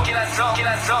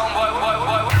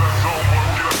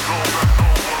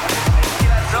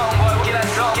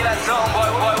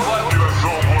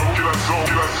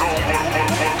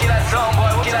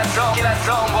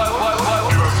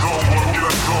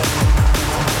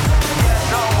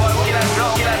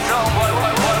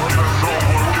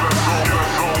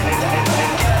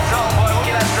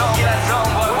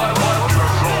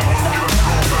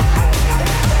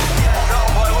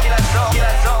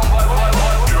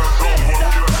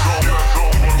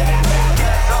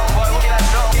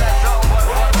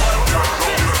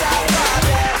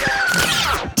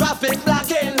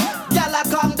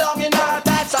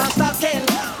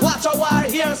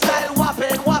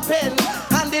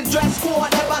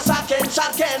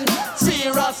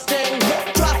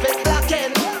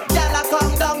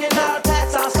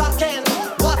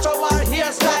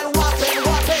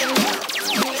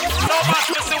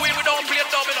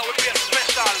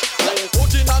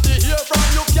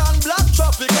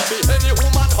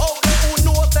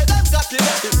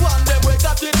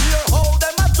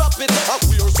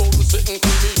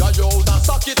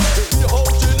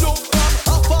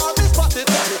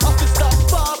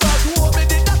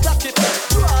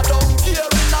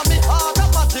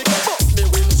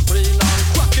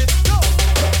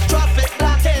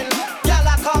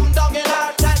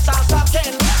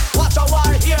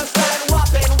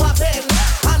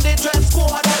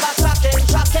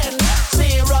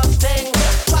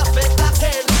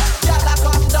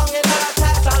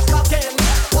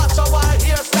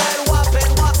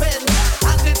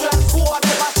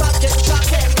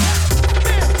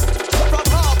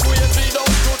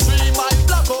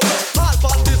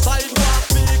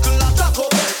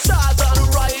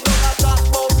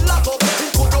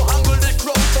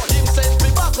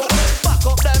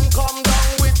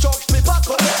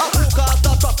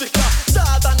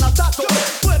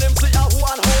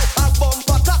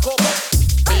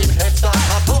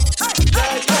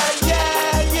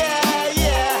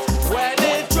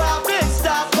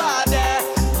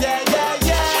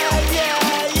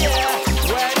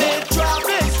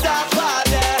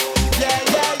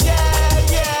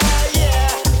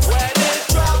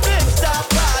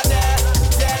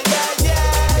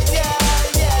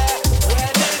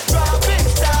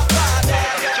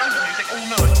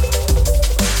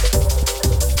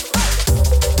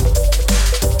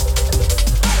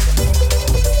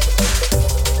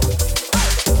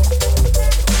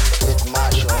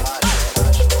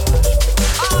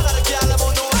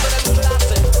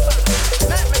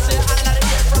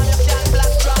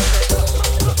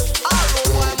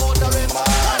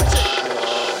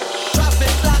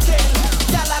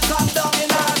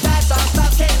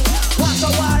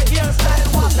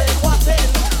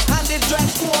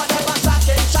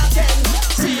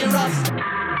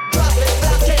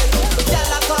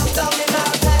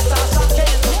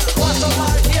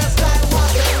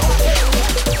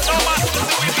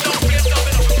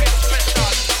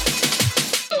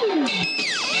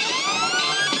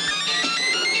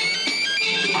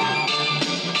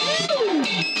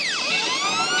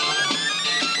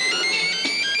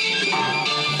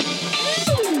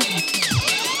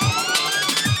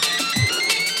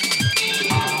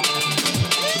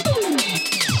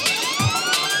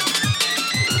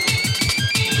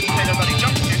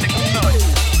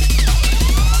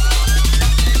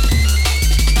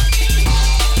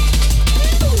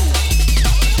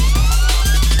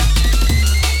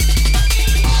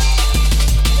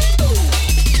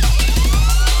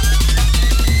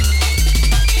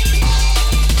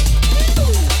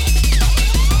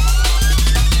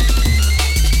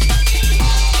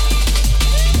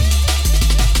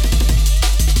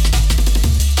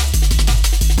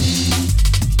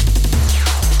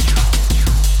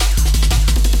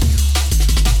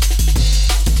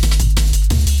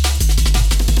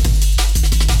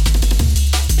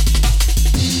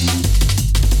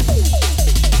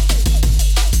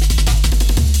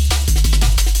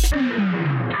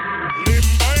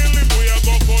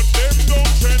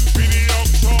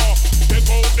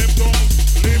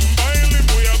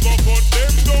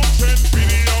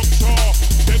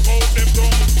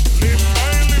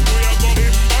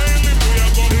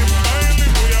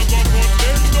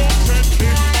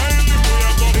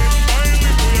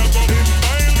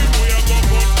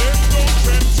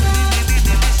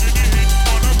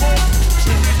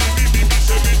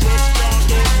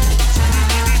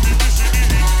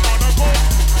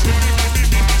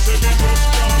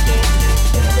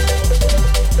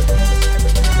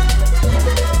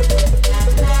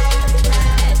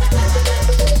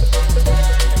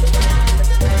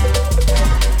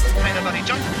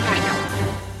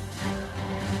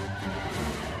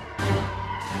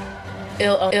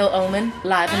Ill Omen,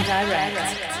 live and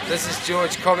direct. This is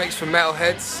George Comics from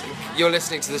Metalheads. You're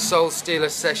listening to the Soul Stealer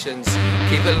Sessions.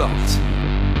 Keep it locked.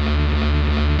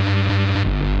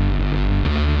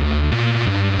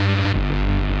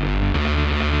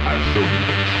 I've shown you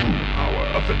the true power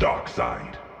of the dark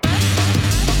side.